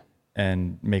Yeah.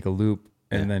 and make a loop,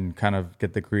 and then kind of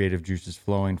get the creative juices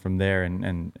flowing from there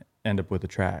and end up with a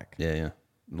track. Yeah, yeah.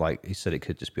 Like he said, it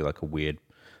could just be like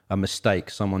a mistake,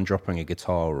 someone dropping a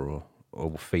guitar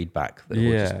or feedback that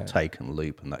will just take and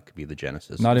loop, and that could be the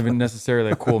genesis. Not even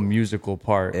necessarily a cool musical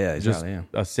part. Yeah, exactly, just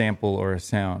a sample or a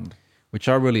sound. Which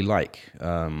I really like.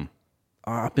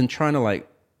 I've been trying to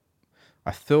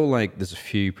I feel like there's a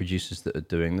few producers that are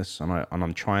doing this, and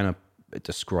I'm trying to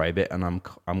describe it, and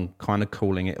I'm kind of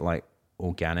calling it like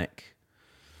organic,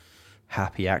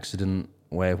 happy accident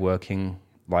way of working.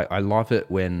 Like I love it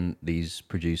when these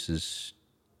producers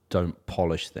don't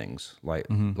polish things, like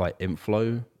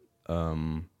Inflow,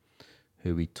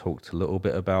 who we talked a little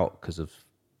bit about because of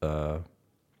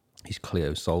he's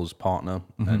Cleo Soul's partner,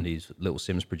 and he's Little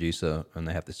Sims producer, and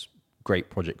they have this great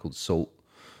project called Salt.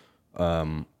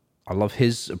 I love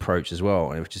his approach as well,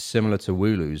 which is similar to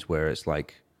Wooloo's, where it's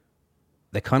like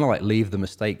they kind of like leave the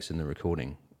mistakes in the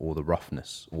recording or the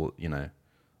roughness, or if you know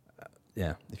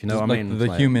Just what I like mean. the It's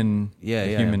like- human, Yeah,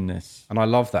 the yeah. humanness. and I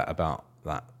love that about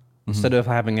that. Instead of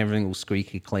having everything all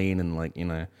squeaky clean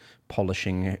and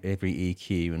polishing every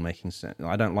EQ and making sense,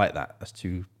 I don't like that. That's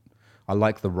too. I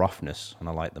like the roughness and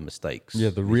I like the mistakes.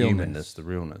 Yeah, the realness. humanness, the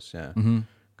realness. Yeah,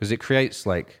 because it creates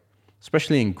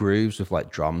especially in grooves with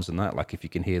drums and that. Like if you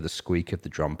can hear the squeak of the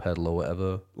drum pedal or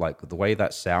whatever, like the way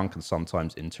that sound can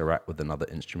sometimes interact with another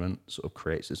instrument, sort of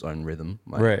creates its own rhythm.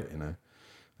 Right. And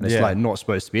it's not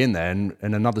supposed to be in there. And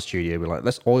in another studio, we're like,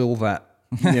 let's oil that.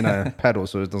 Pedal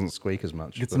so it doesn't squeak as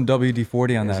much. Get some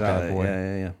WD-40 on that bad Exactly,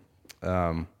 boy.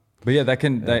 Yeah. But yeah,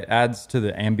 that adds to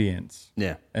the ambience.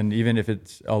 Yeah. And even if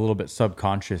it's a little bit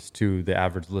subconscious to the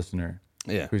average listener,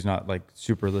 Yeah. who's not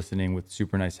super listening with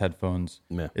super nice headphones,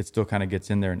 Yeah. it still kind of gets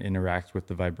in there and interacts with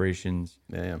the vibrations,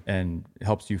 Yeah. and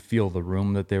helps you feel the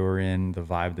room that they were in, the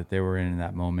vibe that they were in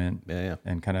that moment, Yeah.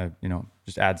 and kind of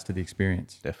just adds to the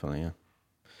experience. Definitely, yeah.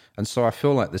 And so I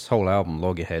feel like this whole album,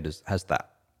 Loggerhead, has that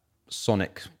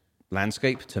sonic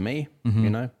landscape to me.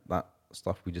 That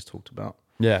stuff we just talked about.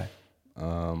 Yeah.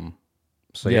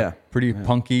 So yeah, pretty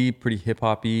punky, pretty hip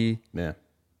hoppy, yeah,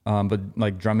 but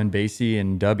like drum and bassy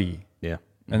and dubby, yeah,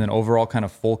 and then overall kind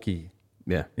of folky.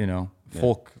 yeah,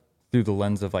 Folk through the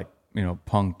lens of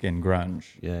punk and grunge.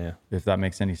 yeah. If that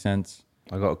makes any sense.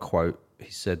 I got a quote.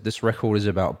 He said, "This record is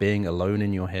about being alone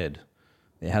in your head.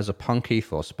 It has a punk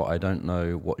ethos, but I don't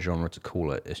know what genre to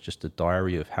call it. It's just a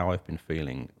diary of how I've been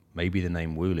feeling. Maybe the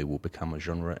name Wooloo will become a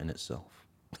genre in itself."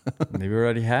 Maybe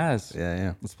already has.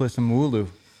 Yeah. Let's play some Wooloo.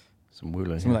 Some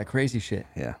Wooloo. Some of that crazy shit.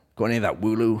 Yeah. Got any of that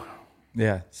Wooloo?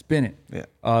 Yeah, spin it.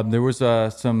 Yeah. There was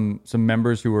some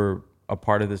members who were a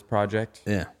part of this project.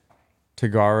 Yeah.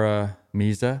 Tagara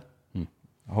Miza.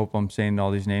 I hope I'm saying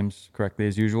all these names correctly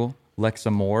as usual.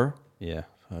 Lexa Moore. Yeah.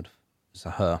 I've heard. It's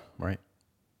a her, right?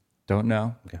 Don't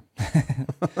know. Okay.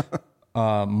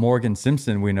 Morgan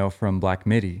Simpson, we know from Black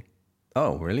Midi.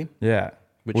 Oh, really? Yeah.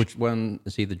 Which one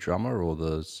is he, the drummer or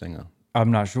the singer?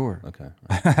 I'm not sure. Okay.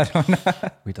 I don't know.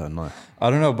 We don't know. I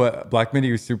don't know, but Black Midi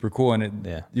was super cool, and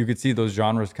Yeah. you could see those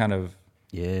genres kind of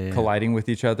colliding with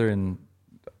each other, and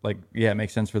like, yeah, it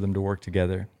makes sense for them to work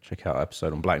together. Check out our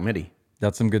episode on Black Midi.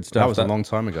 That's some good stuff. That was a long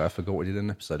time ago. I forgot we did an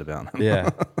episode about them.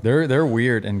 Yeah, they're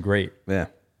weird and great. Yeah.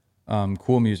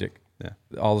 Cool music. Yeah.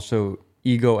 Also,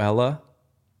 Ego Ella.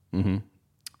 Yeah.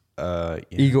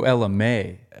 Ego Ella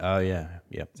May. Oh, yeah.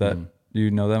 Yeah. Is that you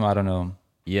know them? I don't know them.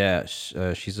 Yeah,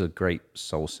 she's a great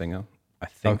soul singer. I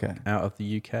think Okay. out of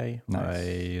the UK. Nice.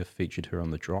 I have featured her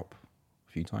on The Drop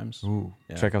a few times. Ooh,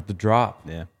 Yeah. check out The Drop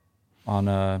Yeah. on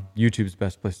YouTube's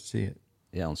best place to see it.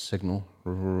 Yeah, on Signal.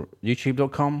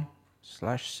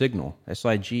 YouTube.com/Signal.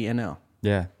 SIGNL.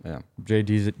 Yeah. Yeah.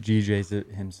 GJ's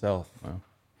it himself.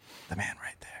 The man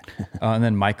right there. And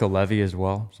then Michael Levy as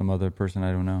well. Some other person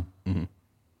I don't know.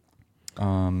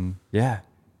 Yeah.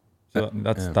 So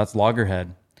that's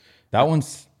Loggerhead. That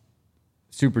one's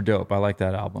super dope. I like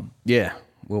that album. Yeah,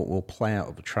 we'll play out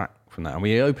of the track from that. And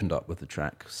we opened up with the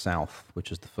track South, which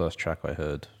is the first track I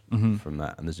heard from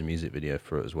that. And there's a music video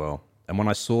for it as well. And when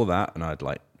I saw that and I'd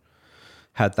like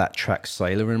had that track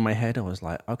Sailor in my head, I was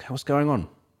like, okay, what's going on?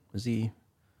 Is he,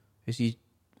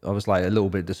 I was like a little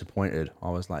bit disappointed. I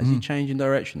was like, is he changing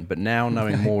direction? But now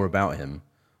knowing more about him,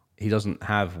 he doesn't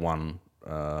have one,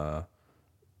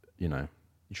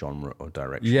 genre or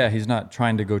direction. Yeah, he's not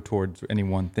trying to go towards any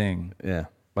one thing. Yeah.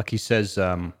 Like he says,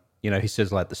 he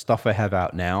says like the stuff I have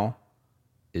out now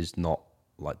is not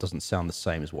like, doesn't sound the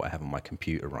same as what I have on my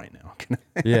computer right now.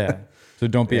 Yeah. So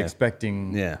don't be Yeah.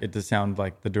 expecting Yeah. it to sound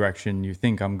like the direction you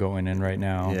think I'm going in right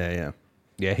now. Yeah.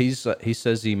 He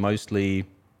says he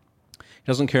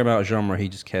doesn't care about genre. He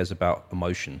just cares about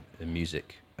emotion in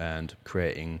music and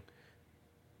creating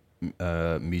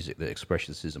music that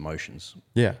expresses his emotions.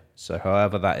 Yeah. So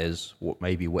however that is,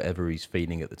 whatever he's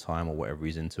feeling at the time or whatever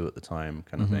he's into at the time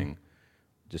kind of thing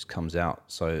just comes out.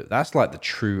 So that's like the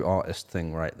true artist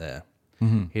thing right there.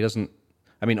 He doesn't,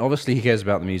 I mean, obviously he cares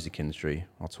about the music industry.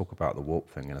 I'll talk about the Warp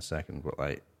thing in a second, but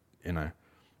like,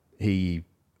 he,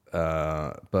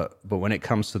 but when it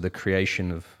comes to the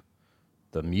creation of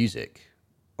the music,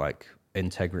 like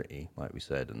integrity, like we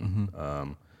said,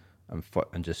 and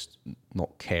just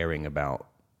not caring about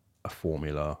a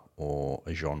formula or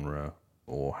a genre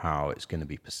or how it's going to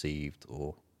be perceived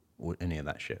or any of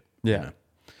that shit. Yeah.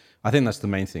 I think that's the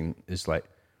main thing is like,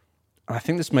 I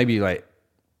think this may be like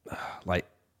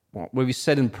what we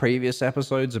said in previous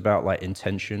episodes about like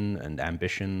intention and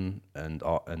ambition and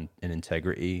art and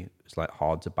integrity. It's like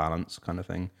hard to balance kind of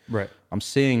thing. Right. I'm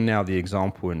seeing now the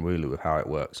example in Wooloo of how it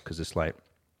works because it's like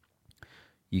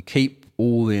you keep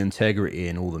all the integrity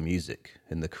in all the music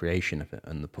and the creation of it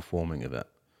and the performing of it.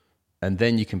 And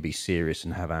then you can be serious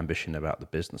and have ambition about the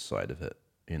business side of it,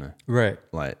 Right.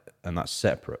 like, and that's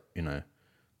separate,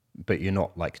 but you're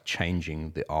not like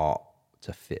changing the art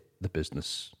to fit the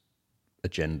business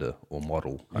agenda or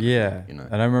model. Yeah. And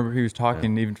I remember he was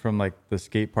talking even from like the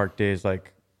skate park days,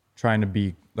 like trying to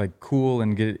be like cool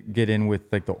and get in with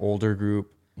like the older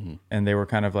group. And they were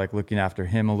kind of like looking after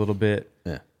him a little bit.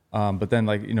 Yeah. But then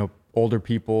like, older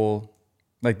people,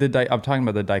 like I'm talking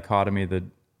about the dichotomy, the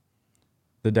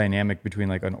dynamic between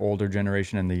like an older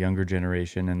generation and the younger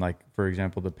generation. And like, for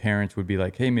example, the parents would be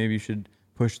like, hey, maybe you should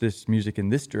push this music in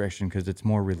this direction because it's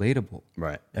more relatable.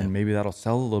 Right. And maybe that'll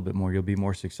sell a little bit more. You'll be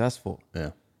more successful.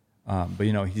 Yeah. But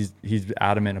he's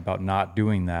adamant about not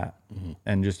doing that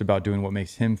and just about doing what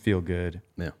makes him feel good.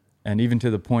 Yeah. And even to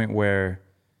the point where,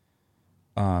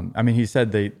 he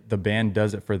said the band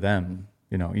does it for them,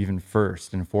 even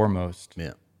first and foremost.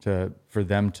 Yeah. For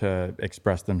them to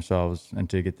express themselves and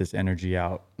to get this energy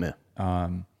out. Yeah.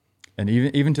 And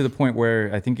even to the point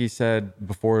where I think he said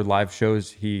before live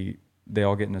shows, they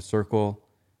all get in a circle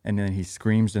and then he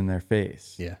screams in their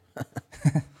face. Yeah.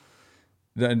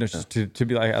 Just to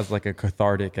be like as like a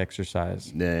cathartic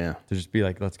exercise. Yeah. To just be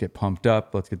like, let's get pumped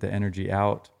up, let's get the energy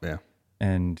out. Yeah.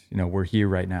 And we're here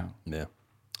right now. Yeah.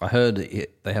 I heard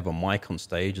they have a mic on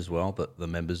stage as well that the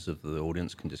members of the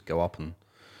audience can just go up and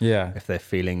Yeah. if they're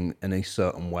feeling in a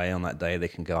certain way on that day, they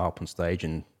can go up on stage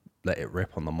and let it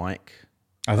rip on the mic.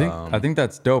 I think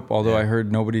that's dope. Although I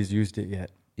heard nobody's used it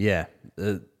yet. Yeah,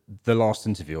 the last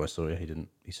interview I saw, he didn't.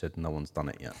 He said no one's done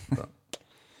it yet. But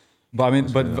But I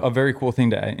mean, but a very cool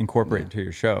thing to incorporate into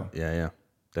your show. yeah,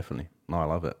 definitely. No, I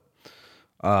love it.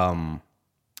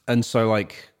 And so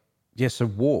like, yeah, so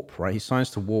Warp, right? He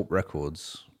signs to Warp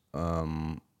Records,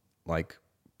 like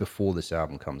before this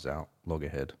album comes out,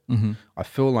 Loggerhead. I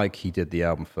feel like he did the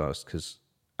album first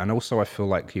and also I feel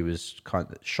like he was kind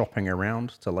of shopping around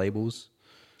to labels.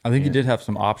 I think he did have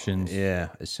some options. Yeah,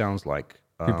 it sounds like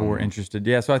People were interested.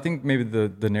 Yeah, so I think maybe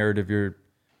the narrative you're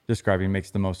describing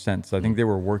makes the most sense. I think they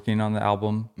were working on the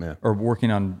album or working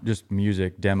on just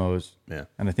music demos. Yeah.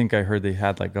 And I think I heard they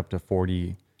had like up to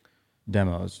 40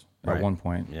 demos at one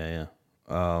point. Yeah.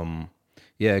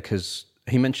 Yeah, because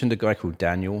he mentioned a guy called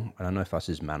Daniel. I don't know if that's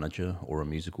his manager or a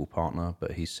musical partner,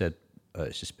 but he said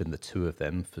it's just been the two of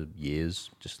them for years,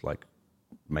 just like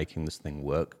making this thing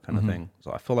work kind of thing.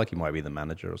 So I feel like he might be the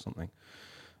manager or something.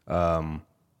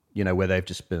 You know, where they've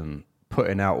just been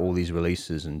putting out all these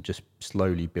releases and just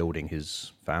slowly building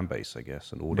his fan base, I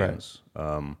guess, and audience.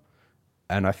 Right.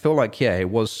 And I feel like, yeah, it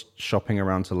was shopping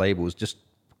around to labels just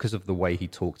because of the way he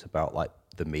talked about like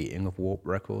the meeting of Warp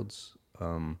Records.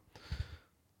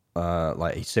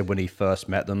 Like he said when he first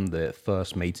met them, the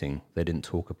first meeting, they didn't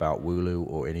talk about Wooloo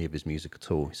or any of his music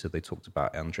at all. He said they talked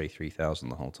about Andre 3000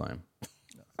 the whole time.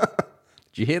 Did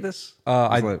you hear this?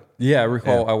 I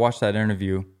recall. Yeah. I watched that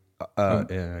interview.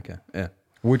 Yeah, okay, yeah.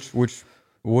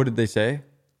 What did they say?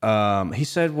 He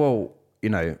said, well, you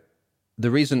know, the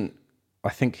reason I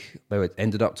think they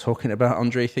ended up talking about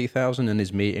Andre 3000 in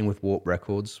his meeting with Warp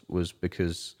Records was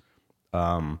because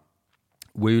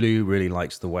Wooloo really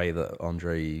likes the way that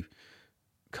Andre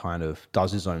kind of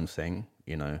does his own thing,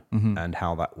 you know, and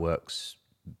how that works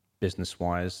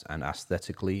business-wise and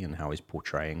aesthetically and how he's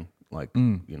portraying, like,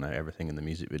 you know, everything in the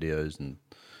music videos and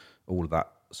all of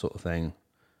that sort of thing.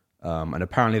 And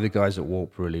apparently the guys at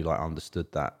Warp really like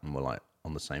understood that and were like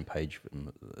on the same page with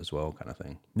him as well, kind of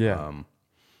thing. Yeah.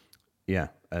 Yeah.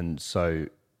 And so,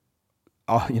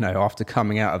 you know, after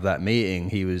coming out of that meeting,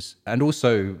 he was, and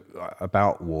also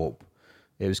about Warp,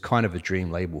 it was kind of a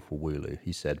dream label for Wooloo.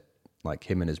 He said, like,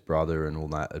 him and his brother and all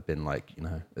that had been like, you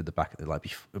know, at the back of the,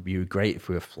 like, it'd be great if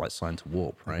we were like signed to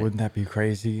Warp, right? Wouldn't that be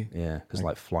crazy? Yeah, because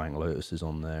like Flying Lotus is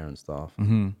on there and stuff.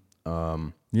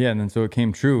 Yeah, and then so it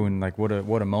came true, and like what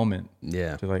a moment.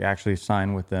 Yeah. To like actually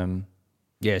sign with them.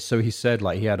 Yeah, so he said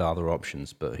like he had other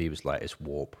options, but he was like, it's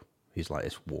Warp. He's like,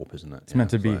 it's Warp, isn't it? It's meant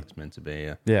to be. Like, it's meant to be,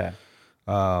 yeah. Yeah.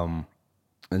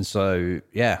 And so,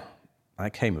 yeah,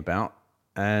 that came about.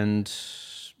 And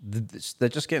they're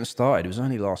just getting started. It was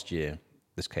only last year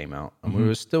this came out. And we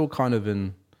were still kind of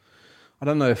in, I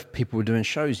don't know if people were doing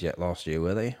shows yet last year,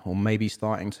 were they? Or maybe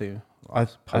starting to. I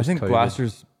think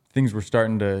Glasser's things were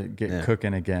starting to get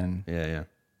cooking again. Yeah.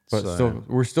 But still,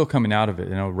 we're still coming out of it.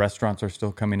 You know, restaurants are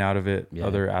still coming out of it. Yeah.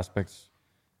 Other aspects,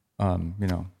 you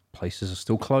know. Places are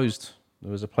still closed.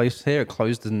 There was a place here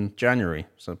closed in January.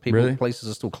 So places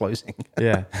are still closing.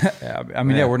 Yeah. I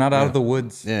mean, we're not out of the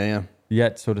woods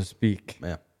yet, so to speak.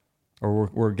 Yeah. Or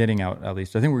we're getting out, at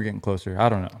least. I think we're getting closer. I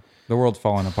don't know. The world's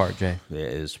falling apart, Jay. It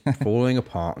is falling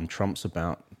apart, and Trump's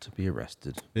about to be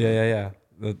arrested. Yeah.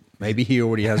 Maybe he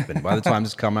already has been. By the time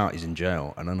this come out, he's in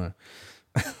jail. I don't know.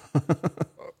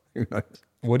 Who knows?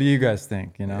 What do you guys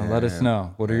think? You know, let us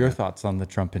know. What are your thoughts on the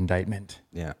Trump indictment?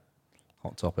 Yeah.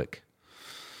 Hot topic.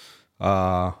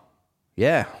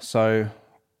 Yeah. So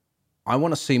I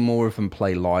want to see more of him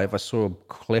play live. I saw a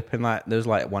clip in that. There's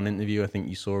like one interview I think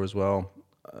you saw as well.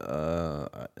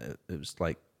 It was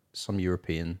like some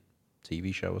European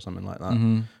TV show or something like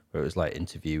that, where it was like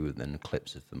interview and then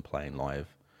clips of them playing live.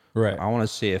 Right. I want to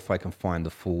see if I can find the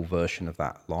full version of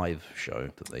that live show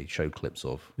that they showed clips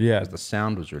of. Yeah. Because the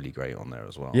sound was really great on there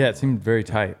as well. Yeah, it seemed very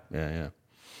tight. Yeah.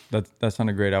 That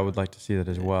sounded great. I would like to see that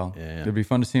as well. Yeah. It'd be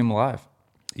fun to see him live.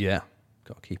 Yeah.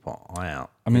 Got to keep our eye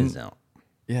out. I mean, ears out.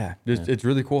 Yeah. It's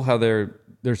really cool how they're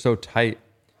so tight,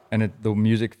 and the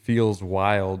music feels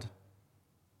wild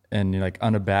and like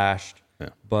unabashed. Yeah.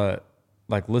 But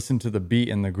like listen to the beat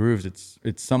and the grooves.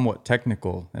 It's somewhat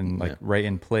technical and like right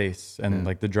in place, and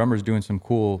like the drummer's doing some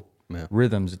cool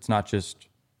rhythms. It's not just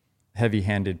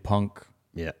heavy-handed punk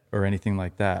or anything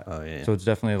like that. Oh, yeah. So it's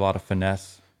definitely a lot of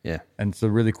finesse. Yeah. And it's a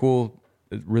really cool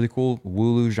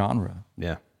Wooloo genre.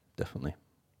 Yeah, definitely.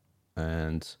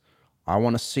 And I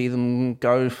want to see them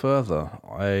go further.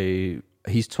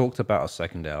 He's talked about a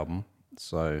second album,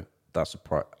 so that's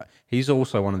he's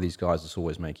also one of these guys that's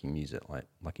always making music.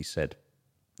 Like he said,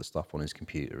 the stuff on his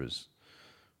computer is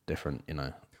different, you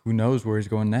know. Who knows where he's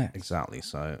going next? Exactly.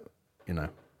 So, you know,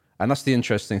 and that's the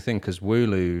interesting thing, because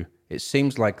Wooloo, it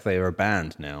seems like they're a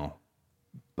band now,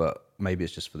 but maybe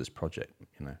it's just for this project,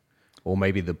 you know. Or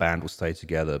maybe the band will stay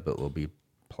together, but we'll be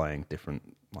playing different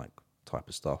like type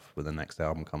of stuff when the next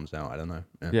album comes out. I don't know.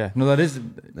 Yeah, no, that is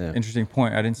an Yeah. interesting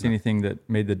point. I didn't see anything that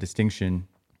made the distinction,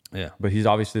 Yeah. but he's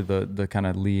obviously the kind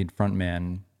of lead front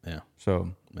man. Yeah.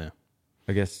 So Yeah.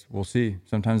 I guess we'll see.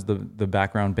 Sometimes the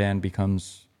background band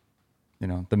becomes,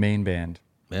 the main band.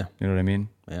 Yeah. You know what I mean?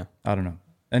 Yeah. I don't know.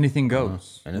 Anything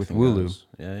goes Anything with Wooloo. goes.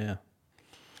 Yeah. Yeah.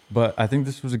 But I think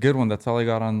this was a good one. That's all I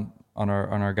got on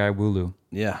our guy Wooloo.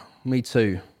 Yeah. Me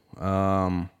too.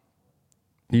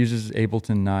 He uses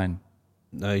Ableton 9.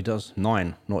 No, he does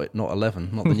 9, not 11,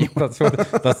 not the new one. That's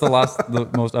the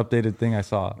most updated thing I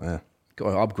saw. Yeah.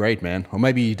 Got to upgrade, man. Or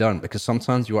maybe you don't, because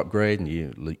sometimes you upgrade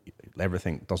and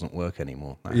everything doesn't work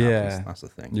anymore. That happens. That's the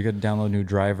thing. You got to download new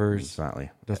drivers. Exactly.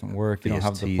 It doesn't work. You don't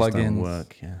have the VSTs plugins. don't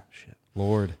work. Yeah, shit.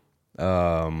 Lord.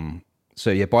 So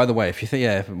yeah, by the way, if you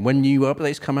think, when new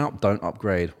updates come out, don't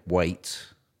upgrade. Wait,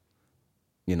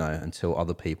 until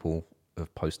other people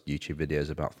have posted YouTube videos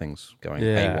about things going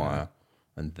haywire,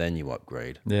 and then you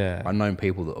upgrade. Yeah. I've known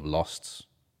people that have lost,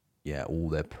 all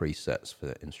their presets for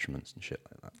their instruments and shit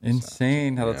like that.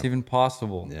 Insane how that's even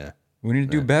possible. Yeah. We need to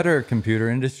do better, computer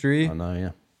industry. I know,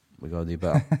 yeah. We got to do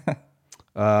better.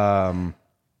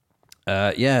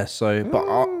 So, but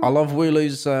I love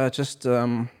Wooloo's just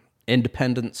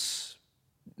independence,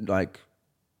 like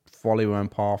follow your own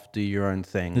path, do your own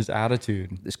thing. His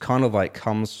attitude. It's kind of like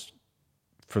comes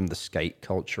from the skate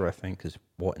culture, I think, is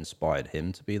what inspired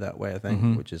him to be that way, I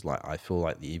think, which is like, I feel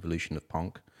like the evolution of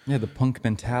punk. Yeah, the punk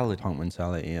mentality. Punk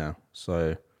mentality, yeah.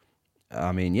 So,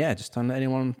 I mean, just don't let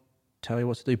anyone tell you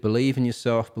what to do. Believe in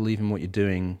yourself, believe in what you're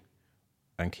doing,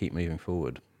 and keep moving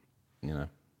forward,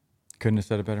 Couldn't have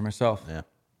said it better myself. Yeah.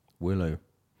 Wooloo.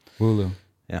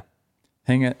 Yeah.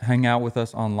 Hang out with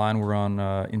us online. We're on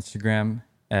Instagram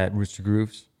at Roots to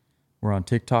Grooves. We're on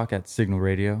TikTok at Signal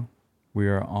Radio. We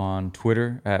are on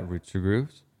Twitter at Roots to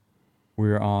Grooves.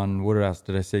 We're on, what else?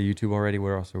 Did I say YouTube already?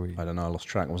 Where else are we? I don't know. I lost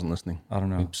track. I wasn't listening. I don't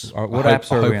know. Oops. What I hope,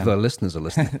 apps are we I on? hope the listeners are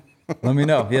listening. Let me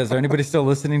know. Yeah, is there anybody still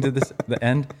listening to the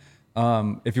end?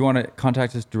 If you want to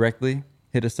contact us directly,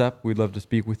 hit us up. We'd love to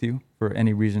speak with you for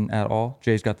any reason at all.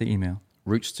 Jay's got the email.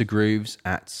 Roots to Grooves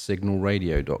at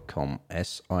signalradio.com.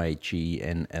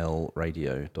 SIGNL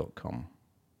radio.com.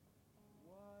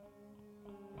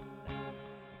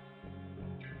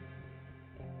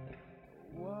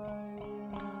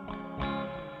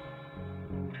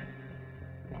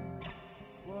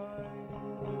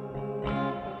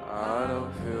 I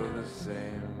don't feel the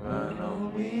same. I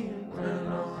know me when I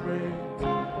break.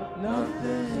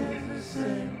 Nothing is the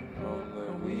same from the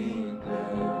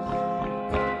weakness.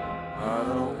 I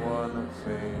don't wanna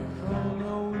fade from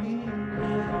the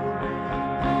weakness.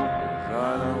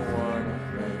 I don't wanna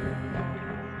fade.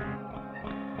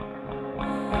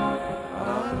 I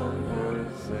don't feel the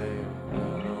same. I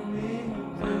know me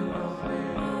when I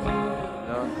break.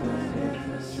 Nothing is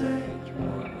the same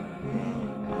from the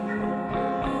weakness.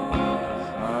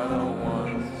 I don't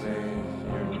wanna change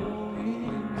your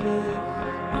weakness.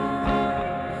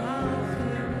 I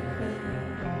feel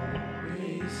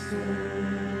wasted.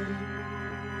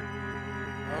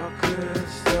 I could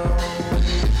stop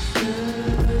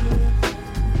wasted.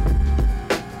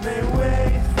 They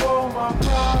wait for my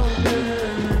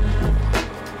pardon,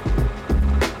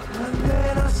 and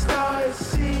then I started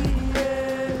seeing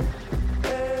it.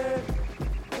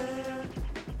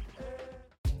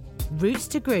 Roots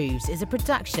to Grooves is a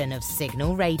production of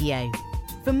Signal Radio.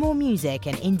 For more music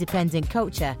and independent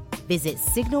culture, visit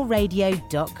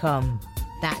signalradio.com.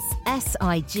 That's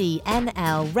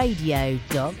SIGNL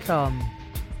radio.com.